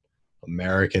modern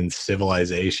American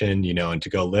civilization, and to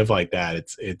go live like that.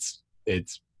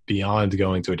 It's beyond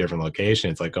going to a different location.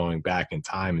 It's like going back in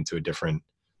time into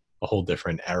a whole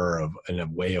different era and a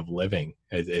way of living.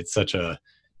 It's such a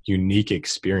unique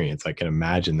experience. I can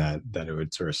imagine that it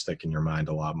would sort of stick in your mind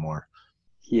a lot more.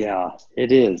 Yeah,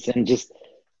 it is. And just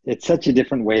it's such a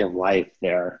different way of life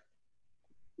there.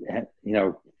 You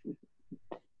know,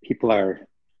 people are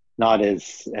not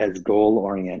as goal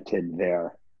oriented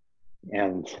there,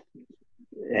 and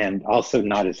also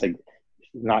not as like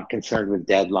not concerned with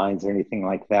deadlines or anything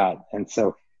like that. And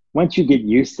so once you get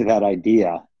used to that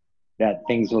idea that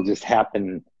things will just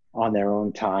happen on their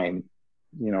own time,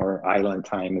 you know, or island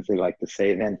time, as they like to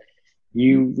say, then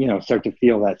you know, start to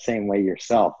feel that same way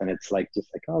yourself. And it's like, just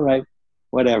like, all right,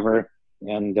 whatever.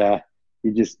 And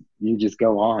you just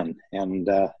go on. And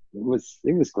it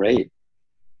was great.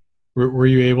 Were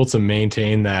you able to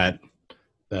maintain that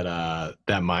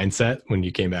mindset when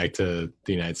you came back to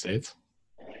the United States?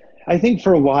 I think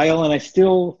for a while, and I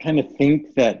still kind of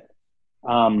think that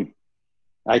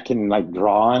I can like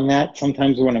draw on that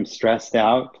sometimes when I'm stressed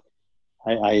out.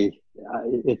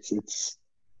 It's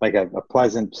like a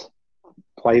pleasant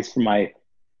place for my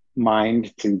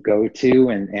mind to go to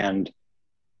and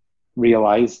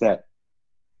realize that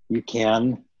you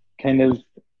can kind of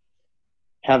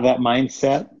have that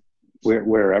mindset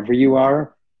wherever you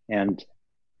are and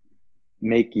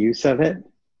make use of it.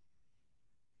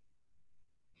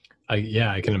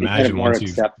 I can imagine kind of more once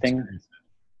accepting.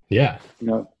 Yeah. You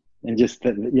know, and just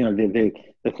the, you know,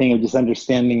 the thing of just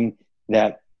understanding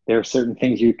that there are certain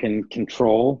things you can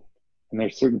control and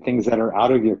there's certain things that are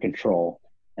out of your control,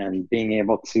 and being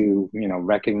able to, you know,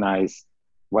 recognize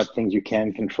what things you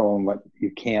can control and what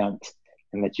you can't,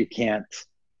 and that you can't,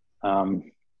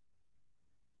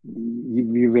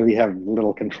 you really have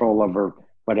little control over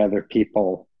what other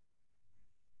people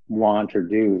want or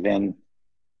do, then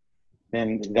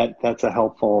that's a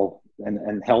helpful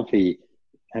and healthy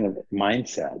kind of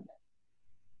mindset.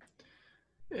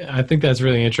 I think that's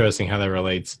really interesting how that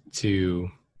relates to,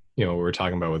 you know, what we're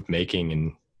talking about with making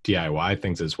and DIY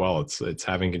things as well. It's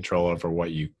having control over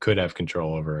what you could have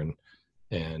control over,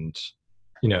 and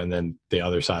you know, and then the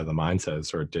other side of the mindset is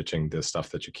sort of ditching the stuff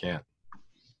that you can't.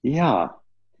 Yeah,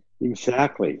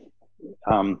 exactly.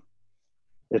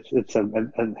 It's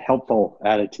a helpful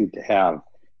attitude to have,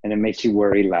 and it makes you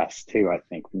worry less too, I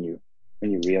think, when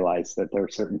you realize that there are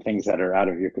certain things that are out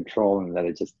of your control and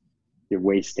that you're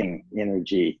wasting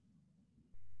energy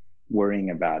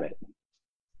worrying about it.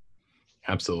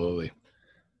 Absolutely.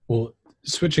 Well,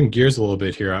 switching gears a little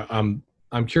bit here, I'm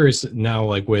curious now,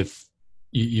 like with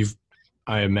you've,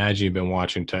 I imagine you've been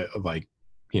watching like,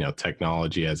 you know,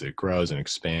 technology as it grows and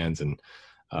expands, and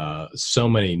so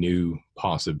many new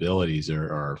possibilities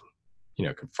are, you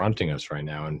know, confronting us right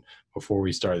now. And before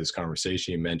we started this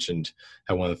conversation, you mentioned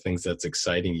how one of the things that's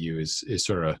exciting you is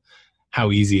sort of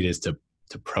how easy it is to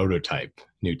prototype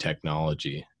new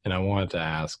technology. And I wanted to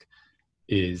ask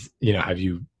is, you know, have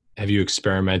you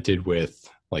experimented with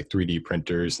like 3D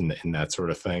printers and that sort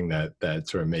of thing that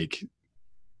sort of make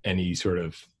any sort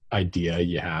of idea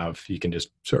you have, you can just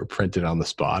sort of print it on the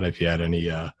spot? If you had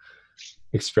any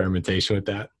experimentation with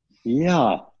that?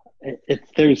 Yeah,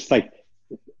 there's like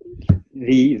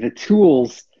the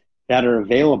tools that are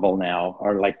available now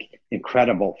are like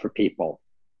incredible for people.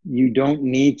 You don't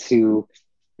need to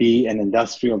be an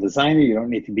industrial designer. You don't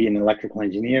need to be an electrical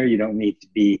engineer. You don't need to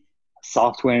be a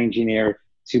software engineer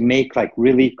to make like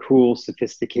really cool,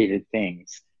 sophisticated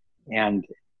things. And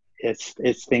it's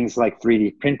things like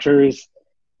 3D printers,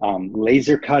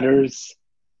 laser cutters.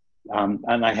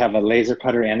 And I have a laser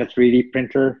cutter and a 3D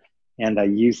printer, and I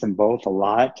use them both a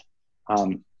lot.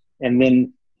 And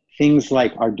then things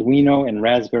like Arduino and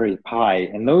Raspberry Pi.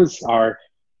 And those are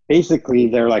basically,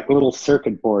 they're like little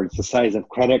circuit boards the size of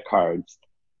credit cards.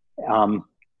 And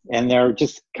they're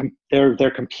just,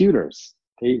 they're computers.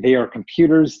 They are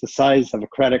computers the size of a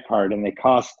credit card, and they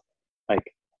cost like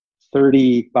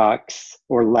 $30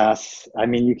 or less. I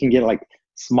mean, you can get like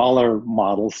smaller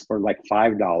models for like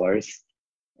 $5,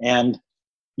 and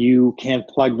you can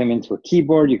plug them into a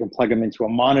keyboard, you can plug them into a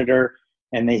monitor,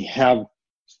 and they have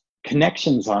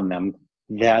connections on them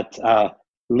that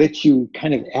let you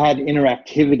kind of add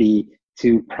interactivity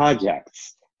to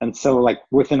projects. And so like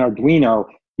with an Arduino,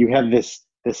 you have this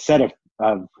set of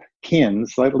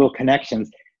pins, like little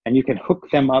connections, and you can hook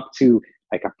them up to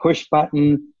like a push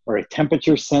button or a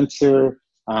temperature sensor,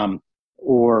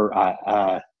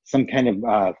 or some kind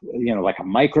of, you know, like a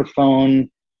microphone,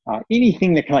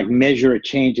 anything that can like measure a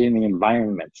change in the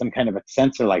environment, some kind of a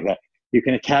sensor like that, you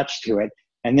can attach to it.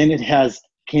 And then it has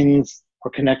pins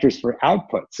or connectors for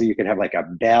output. So you could have like a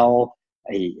bell,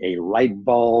 a light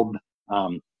bulb, a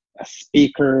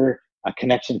speaker, a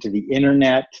connection to the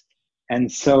internet.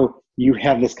 And so you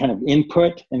have this kind of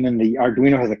input, and then the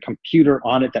Arduino has a computer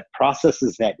on it that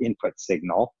processes that input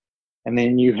signal. And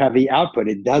then you have the output,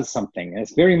 it does something. And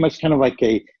it's very much kind of like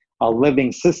a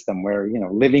living system where, you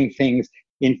know, living things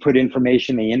input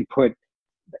information, they input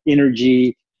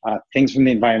energy, things from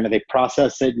the environment, they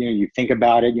process it, you think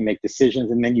about it, you make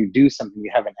decisions, and then you do something,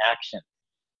 you have an action.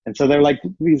 And so they're like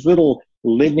these little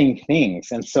living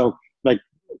things. And so like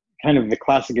kind of the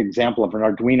classic example of an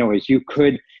Arduino is you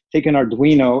could take an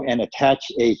Arduino and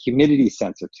attach a humidity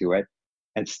sensor to it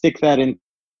and stick that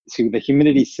into the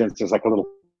humidity sensor, like a little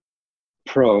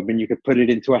probe, and you could put it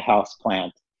into a house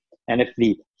plant. And if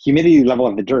the humidity level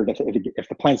of the dirt, if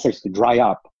the plant starts to dry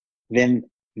up, then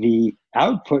the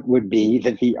output would be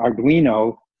that the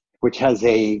Arduino, which has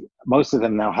most of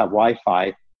them now have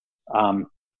Wi-Fi,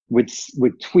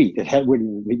 would tweet.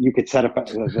 You could set up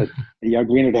the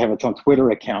Arduino to have its own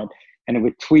Twitter account, and it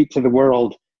would tweet to the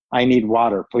world, "I need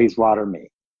water, please water me."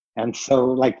 And so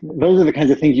like those are the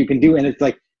kinds of things you can do. And it's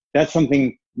like, that's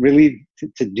something really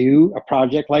to do a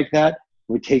project like that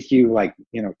would take you like,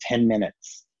 10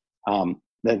 minutes.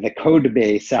 The code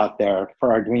base out there for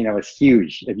Arduino is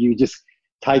huge. If you just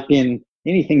type in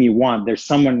anything you want, there's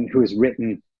someone who has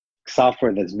written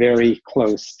software that's very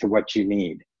close to what you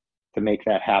need to make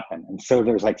that happen. And so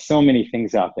there's like so many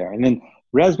things out there. And then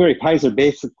Raspberry Pis are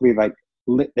basically like,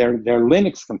 they're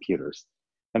Linux computers.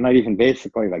 They're not even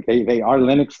basically, like they are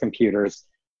Linux computers.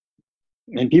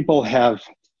 And people have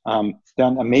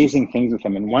done amazing things with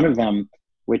them. And one of them,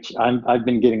 which I've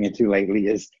been getting into lately,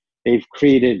 is they've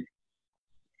created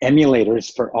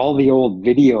emulators for all the old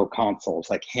video consoles,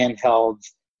 like handhelds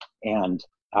and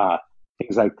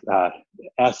things like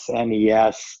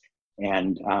SNES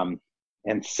and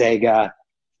Sega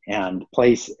and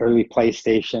early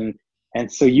PlayStation.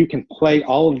 And so you can play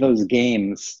all of those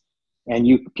games, and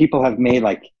people have made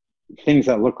like things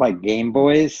that look like Game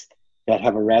Boys that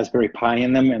have a Raspberry Pi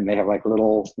in them, and they have like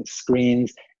little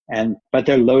screens, but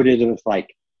they're loaded with like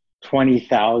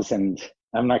 20,000,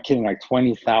 I'm not kidding, like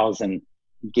 20,000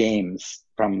 games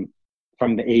from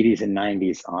the 80s and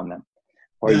 90s on them.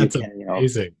 Or that's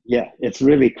amazing. Yeah, it's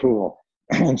really cool.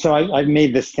 And so I've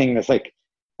made this thing that's like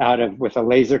with a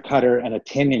laser cutter and a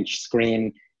 10-inch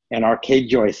screen and arcade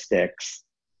joysticks.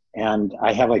 And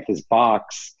I have like this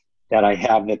box that I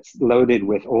have that's loaded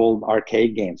with old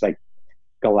arcade games like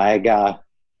Galaga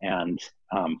and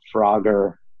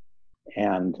Frogger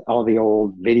and all the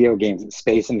old video games,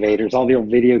 Space Invaders, all the old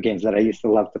video games that I used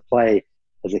to love to play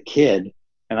as a kid.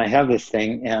 And I have this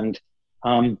thing, and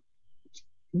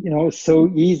it's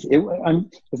so easy.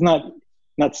 It's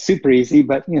not super easy,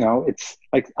 but it's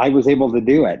like I was able to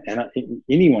do it, and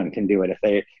anyone can do it if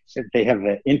they have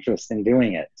the interest in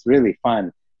doing it. It's really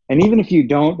fun. And even if you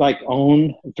don't like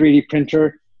own a 3D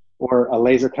printer or a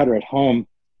laser cutter at home,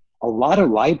 a lot of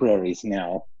libraries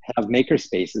now have maker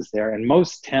spaces there, and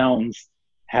most towns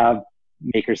have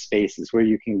maker spaces where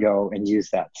you can go and use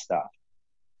that stuff.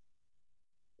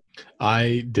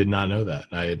 I did not know that.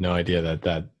 I had no idea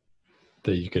that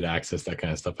you could access that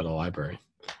kind of stuff at a library.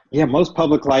 Yeah, most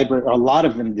public libraries, a lot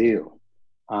of them do.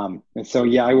 And so,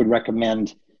 yeah, I would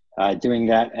recommend doing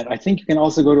that. And I think you can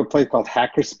also go to a place called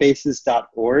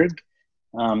hackerspaces.org.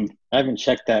 I haven't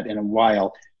checked that in a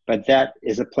while, but that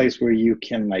is a place where you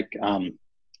can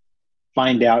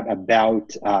find out about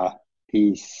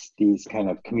these kind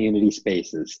of community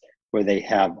spaces where they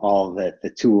have all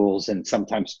the tools and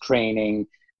sometimes training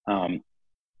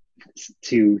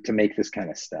to make this kind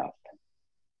of stuff.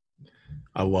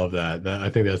 I love that. I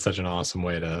think that's such an awesome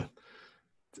way to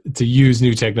use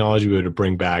new technology, but to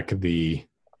bring back the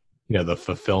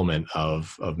fulfillment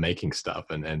of making stuff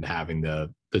and having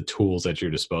the tools at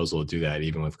your disposal to do that,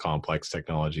 even with complex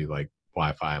technology like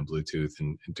Wi-Fi and Bluetooth,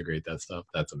 and integrate that stuff.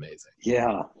 That's amazing.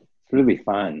 Yeah, it's really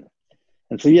fun.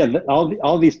 And so, yeah,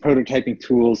 all these prototyping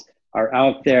tools are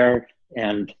out there,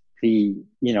 and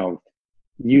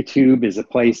YouTube is a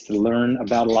place to learn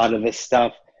about a lot of this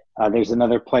stuff. There's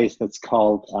another place that's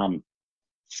called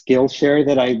Skillshare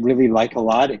that I really like a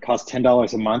lot. It costs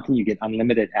 $10 a month, and you get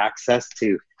unlimited access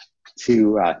to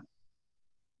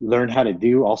learn how to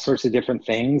do all sorts of different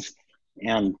things.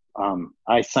 And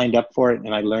I signed up for it,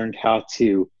 and I learned how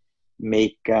to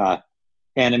make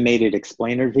animated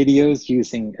explainer videos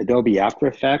using Adobe After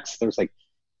Effects. There's like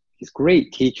these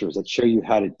great teachers that show you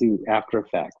how to do After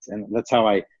Effects, and that's how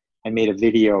I made a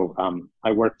video.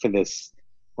 I work for this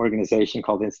organization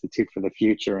called Institute for the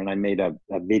Future, and I made a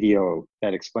video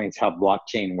that explains how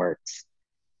blockchain works.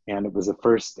 And it was the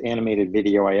first animated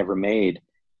video I ever made,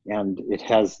 and it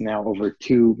has now over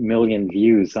 2 million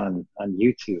views on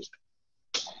YouTube.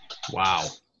 Wow.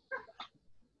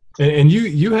 And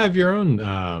you have your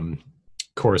own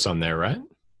course on there, right?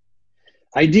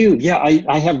 I do. Yeah,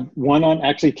 I have one on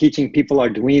actually teaching people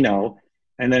Arduino,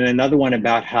 and then another one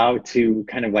about how to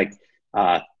kind of like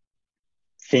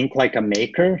think like a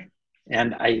maker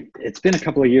And it's been a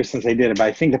couple of years since I did it, but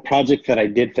I think the project that I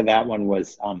did for that one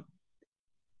was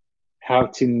how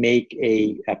to make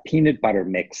a peanut butter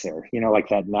mixer, like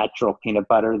that natural peanut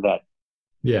butter that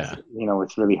Yeah,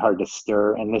 it's really hard to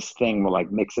stir. And this thing will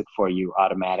like mix it for you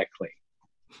automatically.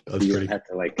 So that's you pretty don't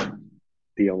cool. have to like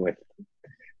deal with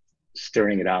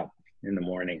stirring it up in the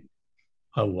morning.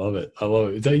 I love it. I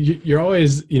love it. You're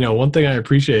always, one thing I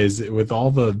appreciate is with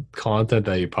all the content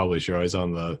that you publish, you're always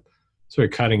on the sort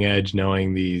of cutting edge,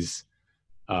 knowing these,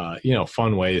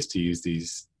 fun ways to use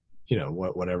these,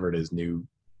 whatever it is, new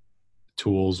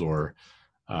tools or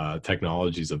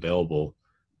technologies available.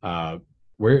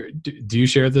 Where do you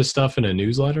share this stuff in a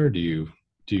newsletter? Do you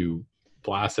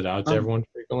blast it out to Um, everyone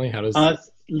frequently? How does? uh,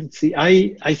 let's see.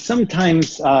 I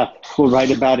sometimes will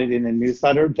write about it in a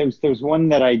newsletter. There's one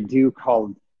that I do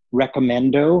called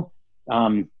Recommendo.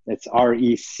 It's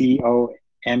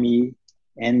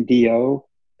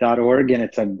RECOMENDO.org, and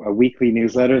it's a weekly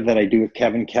newsletter that I do with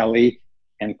Kevin Kelly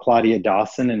and Claudia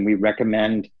Dawson, and we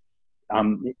recommend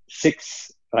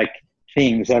 6 like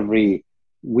things every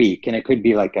week, and it could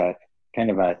be like a kind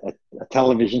of a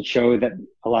television show that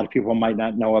a lot of people might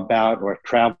not know about, or a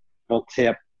travel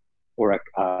tip, or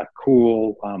a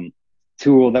cool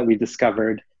tool that we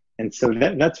discovered. And so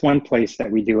that's one place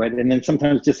that we do it. And then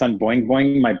sometimes just on Boing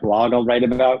Boing, my blog, I'll write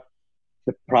about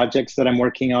the projects that I'm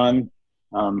working on.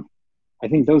 I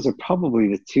think those are probably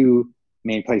the 2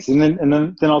 main places. And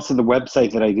then also the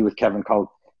website that I do with Kevin called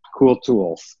Cool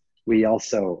Tools. We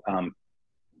also,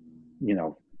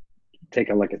 take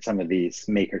a look at some of these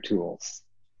maker tools.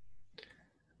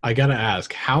 I gotta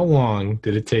ask, how long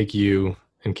did it take you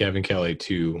and Kevin Kelly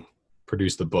to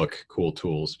produce the book Cool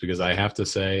Tools? Because I have to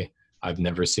say, I've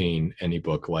never seen any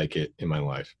book like it in my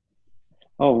life.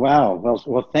 Oh, wow.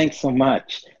 Well, thanks so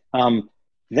much.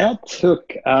 That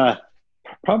took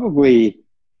probably,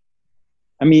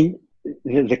 I mean,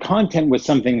 the content was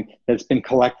something that's been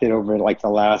collected over like the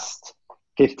last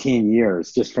 15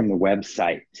 years just from the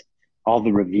website, all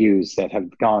the reviews that have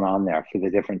gone on there for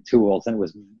the different tools. And it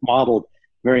was modeled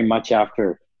very much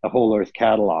after the Whole Earth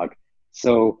catalog.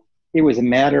 So it was a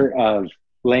matter of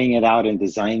laying it out and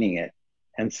designing it.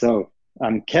 And so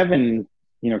Kevin,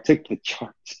 took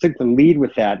the lead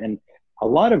with that. And a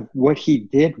lot of what he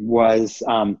did was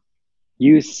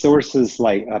use sources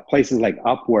like places like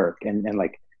Upwork and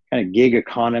like kind of gig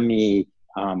economy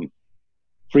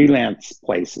freelance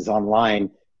places online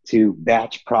to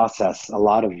batch process a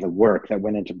lot of the work that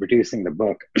went into producing the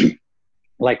book.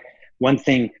 Like one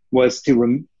thing was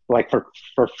to like for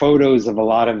photos of a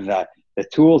lot of the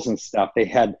tools and stuff, they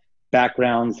had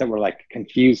backgrounds that were like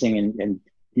confusing, and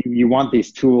you want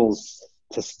these tools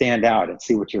to stand out and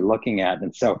see what you're looking at.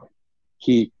 And so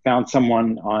he found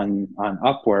someone on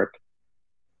Upwork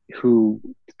who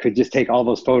could just take all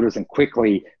those photos and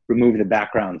quickly remove the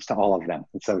backgrounds to all of them.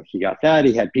 And so he got that.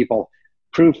 He had people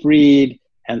proofread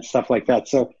and stuff like that.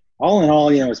 So all in all,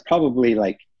 it's probably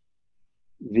like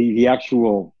the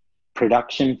actual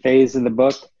production phase of the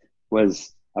book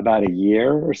was about a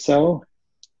year or so.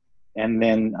 And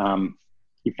then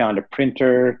he found a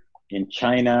printer in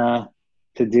China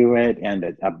to do it, and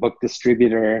a book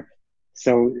distributor.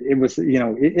 So it was,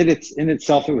 it's in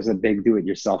itself, it was a big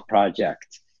do-it-yourself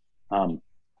project.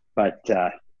 But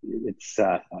I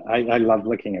love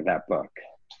looking at that book.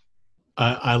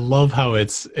 I love how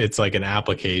it's like an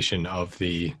application of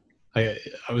I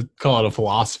would call it a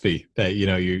philosophy that,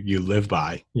 you live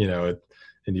by,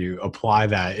 and you apply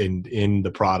that in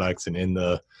the products and in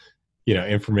the,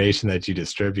 information that you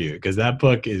distribute. Because that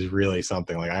book is really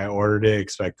something. Like, I ordered it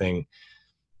expecting,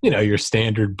 your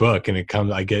standard book, and it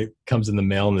comes in the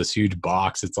mail in this huge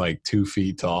box. It's like 2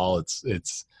 feet tall.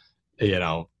 It's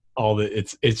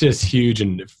it's just huge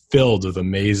and filled with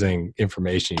amazing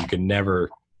information.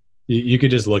 You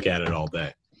could just look at it all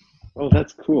day. Oh,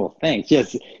 that's cool. Thanks.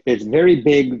 Yes, it's very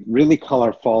big, really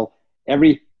colorful.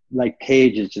 Every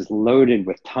page is just loaded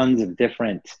with tons of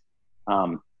different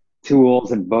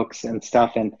tools and books and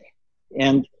stuff. And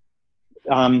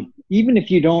even if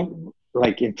you don't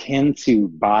intend to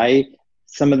buy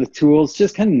some of the tools,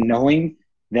 just kind of knowing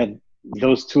that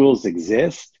those tools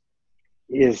exist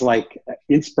is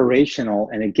inspirational,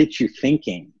 and it gets you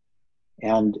thinking.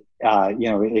 And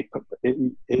it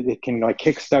can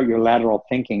kickstart your lateral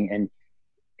thinking, and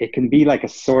it can be like a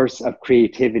source of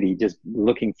creativity just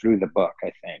looking through the book,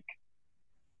 I think.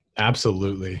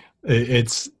 Absolutely.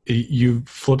 You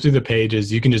flip through the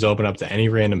pages, you can just open up to any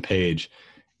random page,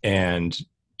 and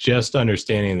just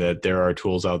understanding that there are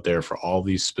tools out there for all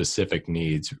these specific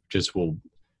needs just will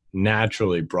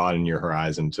naturally broaden your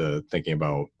horizon to thinking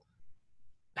about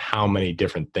how many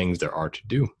different things there are to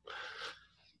do.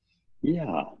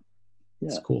 Yeah.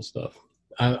 It's Yeah. cool stuff.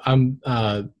 I'm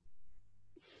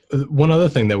one other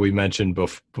thing that we mentioned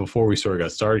before we sort of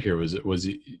got started here was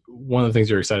one of the things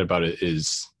you're excited about it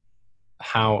is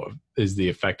how is the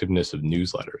effectiveness of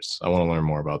newsletters. I want to learn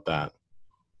more about that.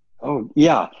 Oh,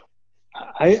 yeah.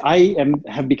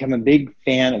 Have become a big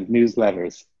fan of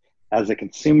newsletters as a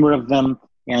consumer of them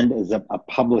and as a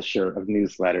publisher of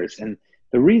newsletters. And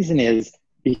the reason is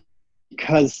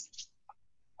because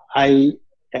I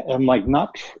am like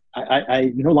not,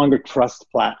 I no longer trust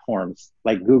platforms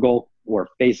like Google or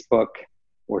Facebook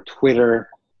or Twitter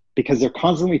because they're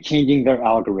constantly changing their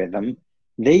algorithm.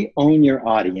 They own your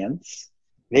audience.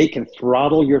 They can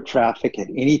throttle your traffic at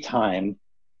any time.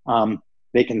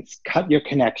 They can cut your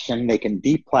connection. They can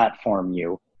deplatform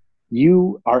you.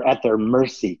 You are at their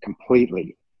mercy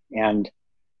completely. And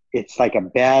it's like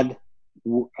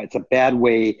it's a bad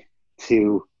way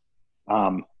to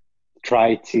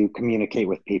try to communicate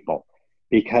with people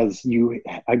because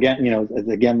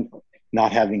again,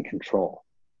 not having control.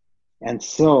 And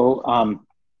so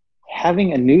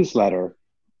having a newsletter,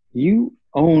 you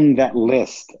own that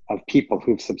list of people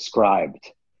who've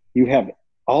subscribed. You have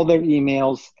all their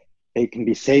emails. They can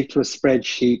be saved to a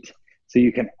spreadsheet, so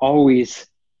you can always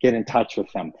get in touch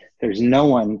with them. There's no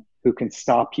one who can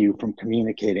stop you from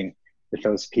communicating with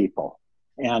those people.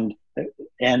 And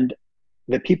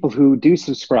the people who do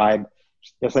subscribe,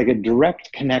 there's like a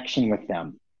direct connection with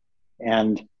them.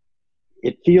 And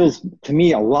it feels to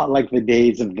me a lot like the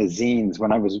days of the zines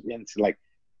when I was into like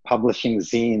publishing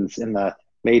zines in the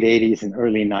late 80s and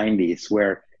early 90s,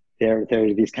 where they're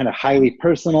these kind of highly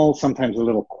personal, sometimes a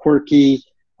little quirky,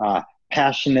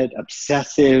 passionate,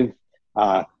 obsessive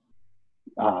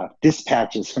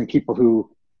dispatches from people who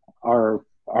are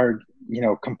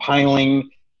compiling,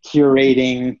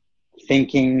 curating,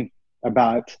 thinking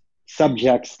about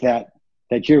subjects that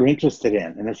you're interested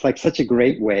in. And it's like such a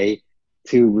great way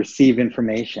to receive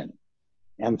information.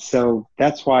 And so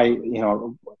that's why,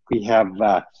 we have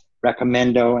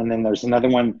Recommendo, and then there's another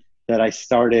one that I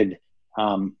started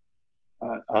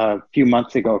a few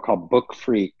months ago called Book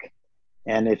Freak.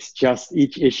 And it's just,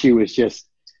 each issue is just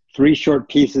 3 short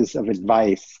pieces of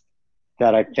advice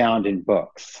that I found in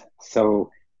books. So,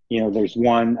 there's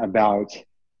one about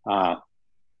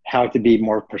how to be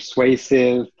more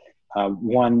persuasive,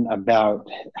 one about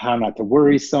how not to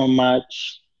worry so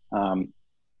much,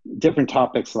 different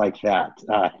topics like that,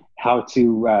 how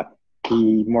to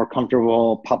be more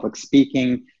comfortable public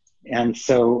speaking. And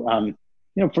so,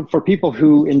 for people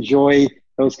who enjoy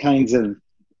those kinds of,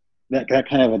 that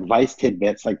kind of advice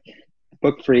tidbits, like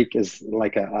Book Freak is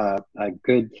like a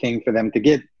good thing for them to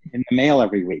get in the mail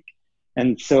every week.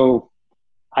 And so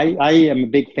I am a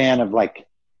big fan of like,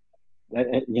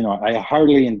 I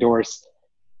heartily endorse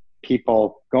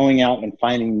people going out and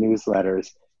finding newsletters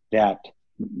that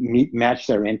match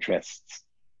their interests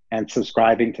and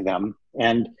subscribing to them.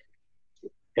 And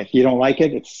if you don't like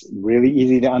it, it's really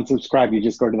easy to unsubscribe. You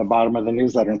just go to the bottom of the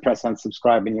newsletter and press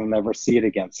unsubscribe and you'll never see it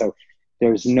again. So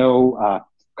there's no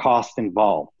cost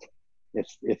involved.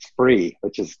 It's free,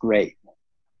 which is great.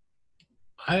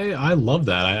 I love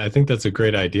that. I think that's a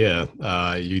great idea.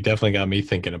 You definitely got me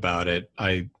thinking about it.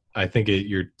 I think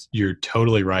you're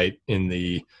totally right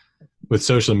with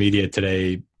social media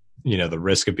today, the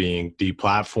risk of being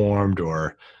deplatformed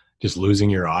or just losing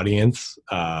your audience.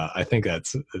 I think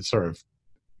it's sort of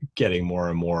getting more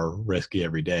and more risky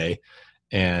every day.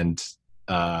 And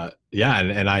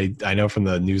and I know from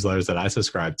the newsletters that I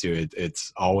subscribe to,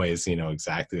 it's always,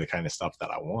 exactly the kind of stuff that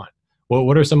I want.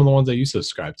 What are some of the ones that you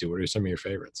subscribe to? What are some of your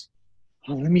favorites?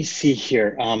 Well, let me see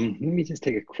here. Let me just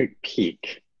take a quick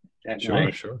peek at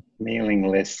my mailing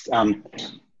list.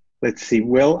 Let's see.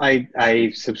 Well,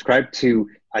 I subscribe to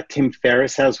Tim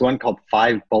Ferriss has one called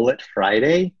 5 Bullet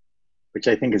Friday, which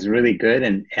I think is really good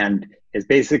and is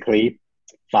basically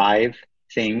 5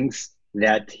 things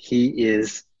that he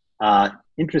is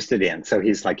interested in. So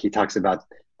he talks about,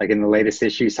 like in the latest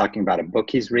issue, he's talking about a book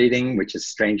he's reading, which is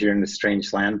Stranger in a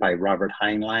Strange Land by Robert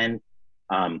Heinlein.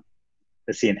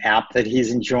 Let's see, an app that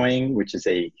he's enjoying, which is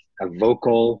a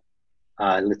vocal,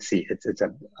 it's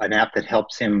an app that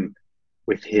helps him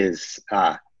with his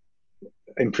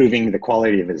improving the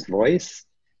quality of his voice.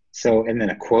 So, and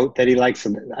then a quote that he likes.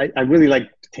 I really like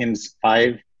Tim's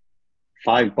 5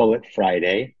 Bullet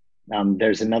Friday.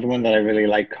 There's another one that I really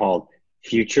like called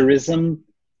Futurism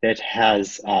that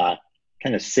has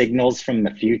kind of signals from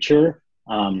the future,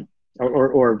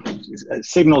 or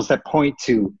signals that point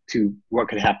to what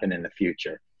could happen in the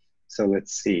future. So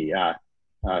let's see.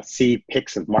 See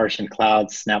pics of Martian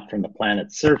clouds snapped from the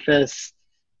planet's surface.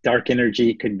 Dark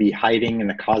energy could be hiding in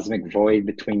the cosmic void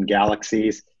between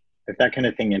galaxies. if that kind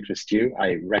of thing interests you,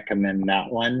 I recommend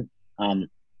that one.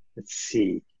 Let's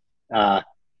see. And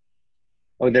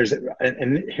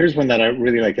here's one that I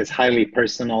really like. It's highly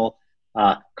personal,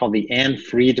 called the Ann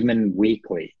Friedman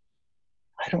Weekly.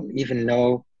 I don't even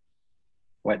know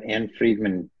what Ann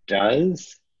Friedman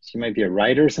does. She might be a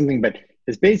writer or something, but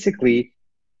it's basically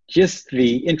just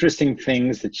the interesting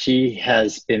things that she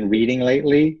has been reading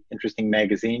lately, interesting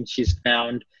magazines she's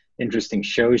found, interesting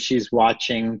shows she's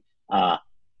watching,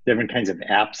 different kinds of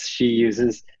apps she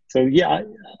uses. So yeah,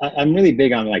 I'm really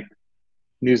big on like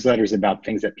newsletters about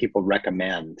things that people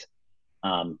recommend.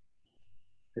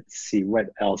 Let's see, what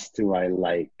else do I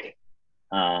like?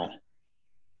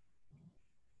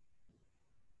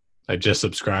 I just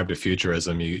subscribed to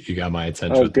Futurism. You got my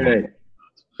attention. Oh, good.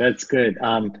 That's good.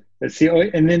 Let's see. Oh,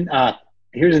 and then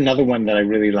here's another one that I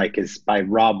really like is by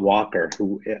Rob Walker,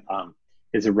 who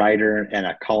is a writer and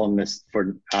a columnist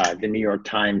for the New York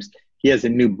Times. He has a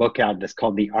new book out that's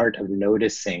called The Art of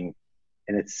Noticing,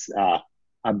 and it's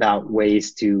about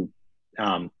ways to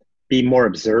be more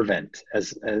observant.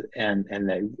 And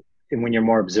when you're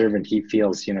more observant, he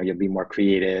feels you'll be more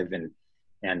creative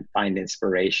and find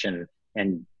inspiration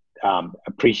and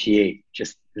appreciate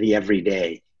just the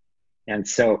everyday. And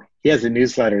so he has a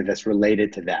newsletter that's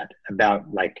related to that about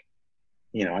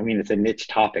it's a niche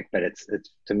topic, but it's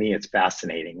to me, it's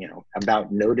fascinating,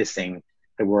 about noticing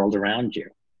the world around you.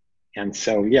 And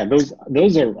so, yeah, those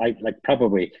are I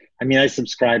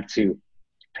subscribe to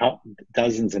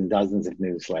dozens and dozens of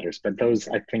newsletters, but those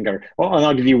I think are, and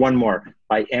I'll give you one more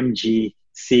by M.G.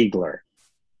 Siegler.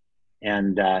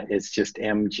 And it's just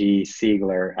M.G.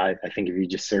 Siegler. I think if you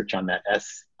just search on that,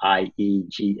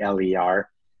 Siegler,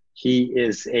 he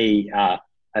is a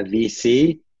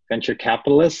VC, venture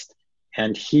capitalist,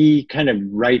 and he kind of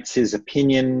writes his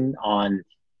opinion on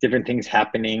different things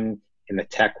happening in the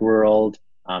tech world.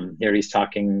 There he's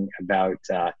talking about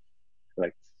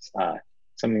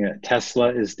something that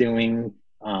Tesla is doing.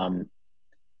 Let's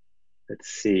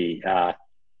see,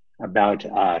 about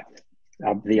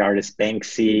the artist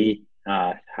Banksy,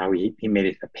 how he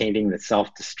made a painting that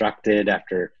self-destructed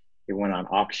after it went on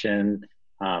auction.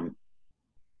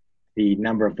 The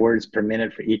number of words per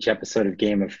minute for each episode of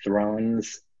Game of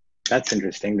Thrones. That's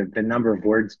interesting. The number of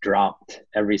words dropped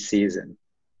every season.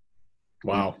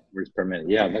 Wow. Words per minute.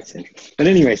 Yeah, that's interesting. But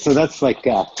anyway, so that's like,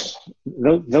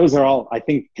 those are all, I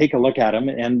think, take a look at them.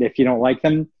 And if you don't like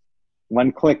them,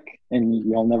 one click and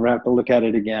you'll never have to look at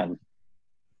it again.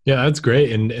 Yeah, that's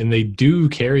great. And they do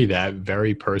carry that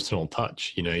very personal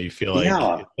touch. You feel like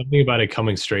something about it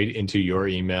coming straight into your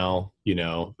email,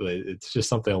 it's just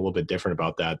something a little bit different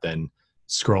about that than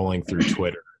scrolling through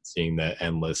Twitter and seeing the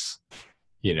endless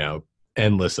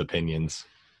opinions.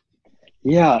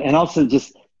 Yeah. And also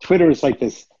just Twitter is like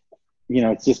this,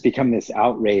 it's just become this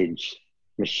outrage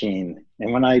machine.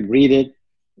 And when I read it,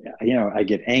 I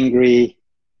get angry,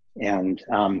 and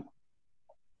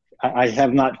I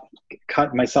have not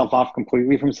cut myself off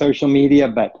completely from social media,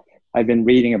 but I've been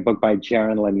reading a book by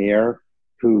Jaron Lanier,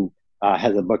 who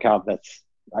has a book out that's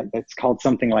called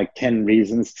something like 10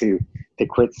 Reasons to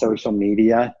Quit Social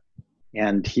Media.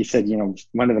 And he said,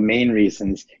 one of the main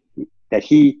reasons that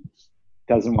he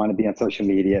doesn't want to be on social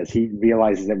media is he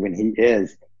realizes that when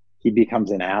he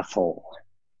becomes an asshole.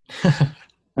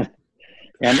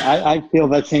 And I feel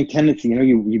that same tendency.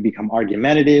 You become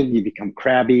argumentative, you become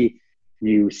crabby,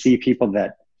 you see people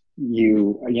that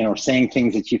saying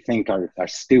things that you think are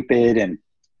stupid and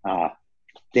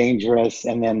dangerous,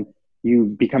 and then you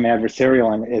become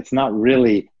adversarial, and it's not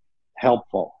really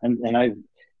helpful.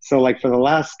 So like for the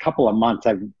last couple of months,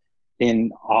 I've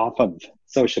been off of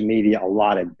social media a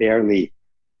lot. I barely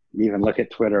even look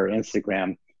at Twitter or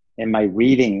Instagram, and my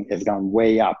reading has gone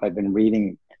way up. I've been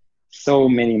reading so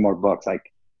many more books,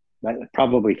 like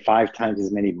probably 5 times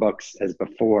as many books as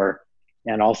before.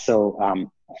 And also,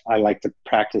 I like to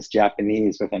practice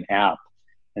Japanese with an app.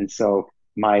 And so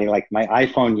my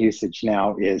iPhone usage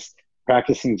now is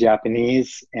practicing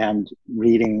Japanese and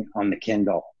reading on the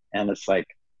Kindle. And it's like,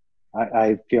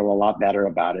 I feel a lot better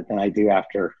about it than I do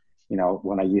after,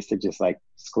 when I used to just like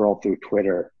scroll through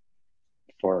Twitter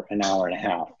for an hour and a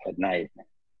half at night.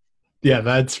 Yeah,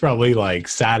 that's probably like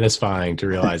satisfying to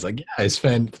realize like, I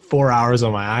spent 4 hours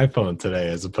on my iPhone today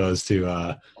as opposed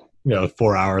to,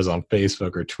 4 hours on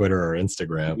Facebook or Twitter or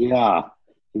Instagram. Yeah,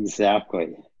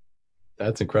 exactly.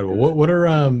 That's incredible. What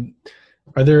are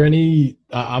there any,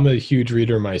 I'm a huge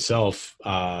reader myself.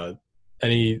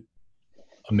 Any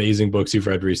amazing books you've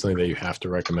read recently that you have to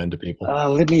recommend to people?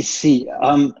 Let me see.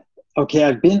 Okay,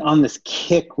 I've been on this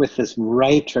kick with this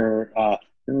writer. Let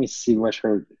me see what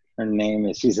her name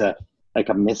is. She's a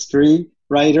mystery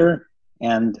writer,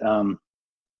 and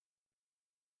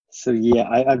So yeah,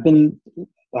 I've been.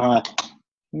 Let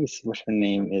me see what her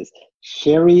name is.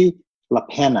 Sherry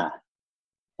LaPena,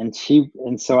 and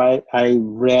so I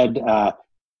read a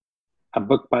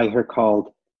book by her called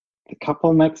The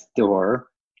Couple Next Door,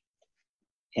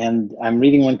 and I'm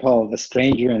reading one called A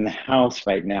Stranger in the House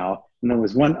right now. And there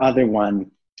was one other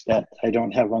one that I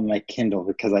don't have on my Kindle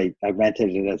because I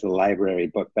rented it as a library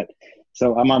book. But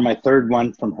so I'm on my third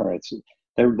one from her.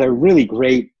 They're really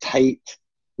great, tight,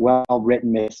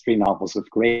 well-written mystery novels with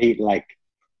great, like,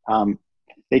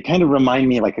 they kind of remind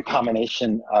me like a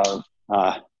combination of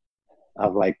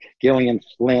like Gillian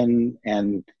Flynn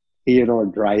and Theodore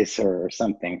Dreiser or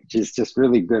something. She's just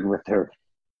really good with her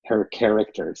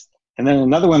characters. And then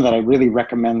another one that I really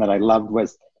recommend that I loved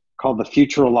was called The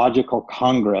Futurological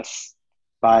Congress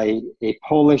by a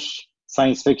Polish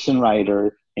science fiction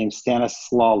writer named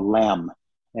Stanislaw Lem.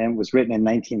 And it was written in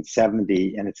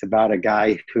 1970, and it's about a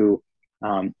guy who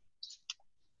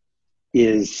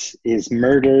is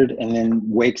murdered and then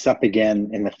wakes up again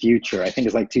in the future. I think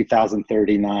it's like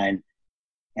 2039.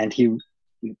 And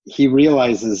he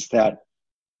realizes that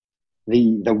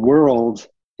the world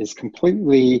is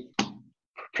completely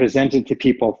presented to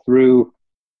people through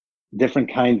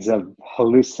different kinds of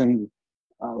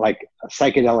like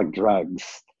psychedelic drugs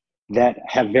that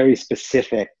have very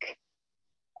specific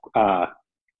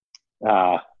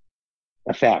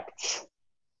effects,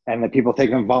 and that people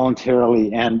take them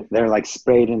voluntarily, and they're like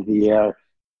sprayed into the air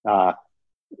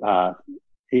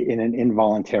in an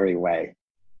involuntary way.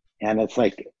 And it's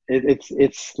like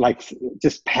it's like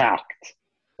just packed.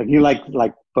 If you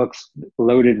like books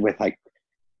loaded with like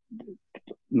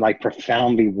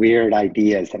profoundly weird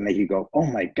ideas that make you go, oh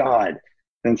my God,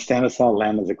 then Stanislaw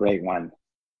Lem is a great one.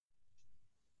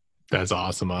 That's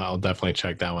awesome. I'll definitely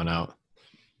check that one out.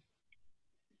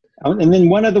 And then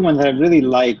one other one that I really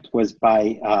liked was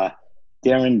by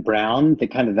Darren Brown, the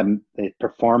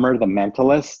performer, the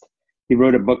mentalist. He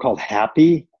wrote a book called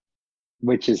Happy,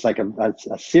 which is like a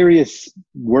serious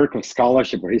work of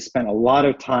scholarship where he spent a lot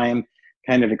of time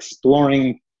kind of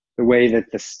exploring the way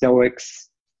that the Stoics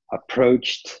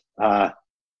approached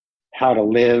how to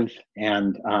live,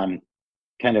 and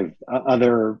kind of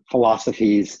other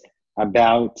philosophies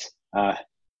about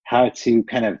how to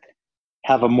kind of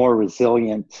have a more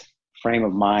resilient frame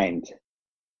of mind.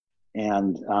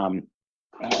 And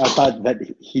I thought that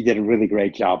he did a really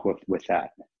great job with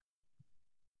that.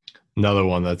 Another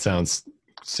one that sounds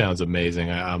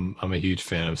amazing. I'm a huge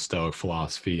fan of Stoic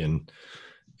philosophy, and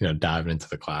diving into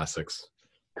the classics.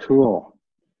 Cool.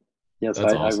 Yes,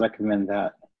 That's awesome. I recommend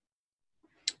that.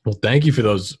 Well, thank you for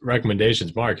those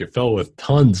recommendations, Mark. You're filled with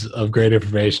tons of great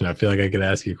information. I feel like I could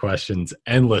ask you questions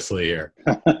endlessly here.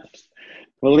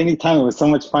 Well, anytime. It was so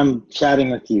much fun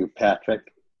chatting with you, Patrick.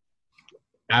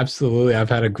 Absolutely. I've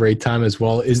had a great time as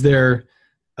well. Is there,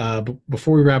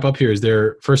 before we wrap up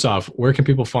here, first off, where can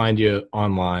people find you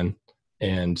online?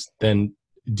 And then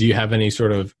do you have any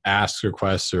sort of asks,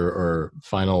 requests, or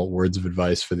final words of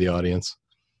advice for the audience?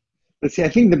 Let's see, I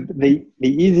think the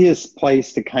easiest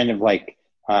place to kind of like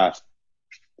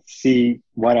see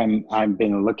what I've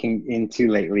been looking into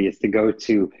lately is to go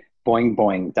to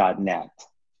boingboing.net,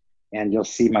 and you'll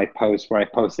see my posts where I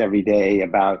post every day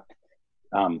about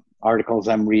articles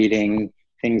I'm reading,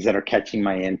 things that are catching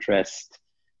my interest,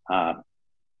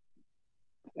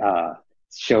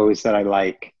 shows that I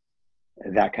like,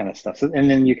 that kind of stuff. So, and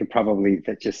then you could probably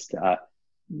just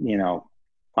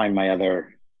find my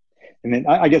other. And then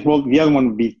I guess, well, the other one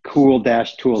would be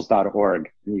cool-tools.org.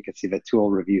 And you can see the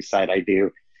tool review site I do.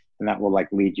 And that will like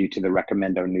lead you to the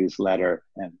Recommendo newsletter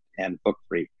and Book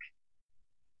Freak.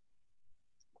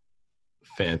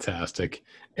 Fantastic.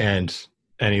 And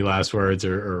any last words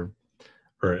or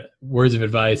words of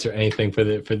advice or anything for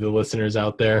the listeners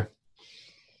out there?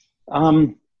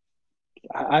 I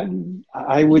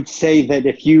would say that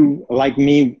if you, like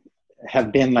me,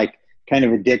 have been like kind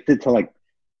of addicted to like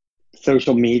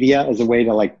social media as a way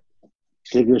to like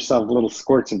give yourself little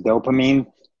squirts of dopamine,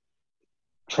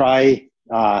 try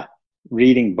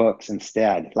reading books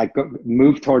instead. Like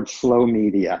move towards slow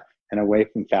media and away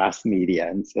from fast media,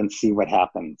 and see what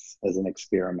happens as an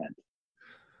experiment.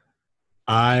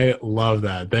 I love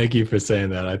that. Thank you for saying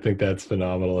that. I think that's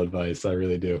phenomenal advice. I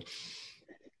really do.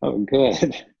 Oh,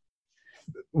 good.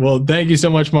 Well, thank you so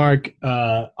much, Mark.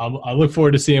 I look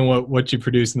forward to seeing what you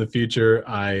produce in the future.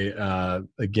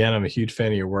 Again, I'm a huge fan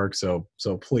of your work, so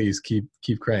please keep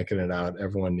cranking it out.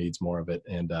 Everyone needs more of it.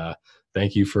 And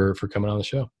thank you for coming on the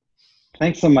show.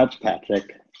 Thanks so much,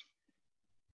 Patrick.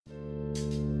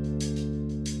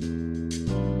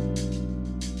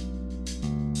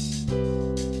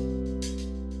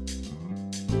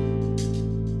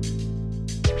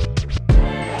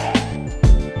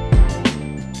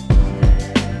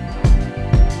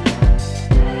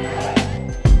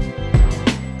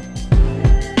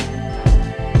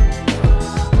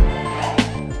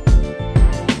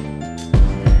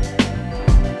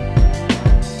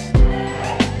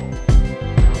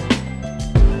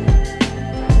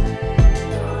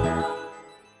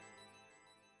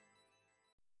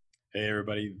 Hey,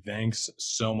 everybody. Thanks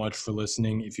so much for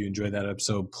listening. If you enjoyed that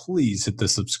episode, please hit the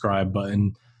subscribe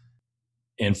button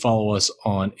and follow us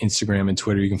on Instagram and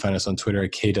Twitter. You can find us on Twitter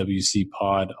at KWC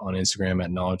Pod, on Instagram at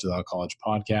Knowledge Without College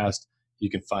Podcast. You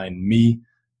can find me,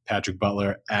 Patrick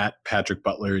Butler, at Patrick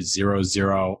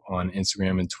Butler00 on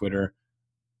Instagram and Twitter.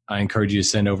 I encourage you to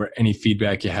send over any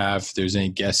feedback you have. If there's any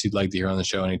guests you'd like to hear on the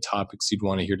show, any topics you'd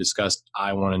want to hear discussed,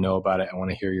 I want to know about it. I want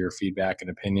to hear your feedback and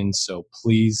opinions. So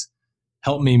please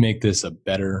help me make this a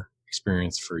better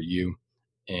experience for you.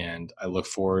 And I look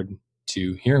forward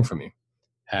to hearing from you.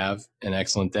 Have an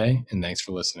excellent day, and thanks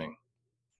for listening.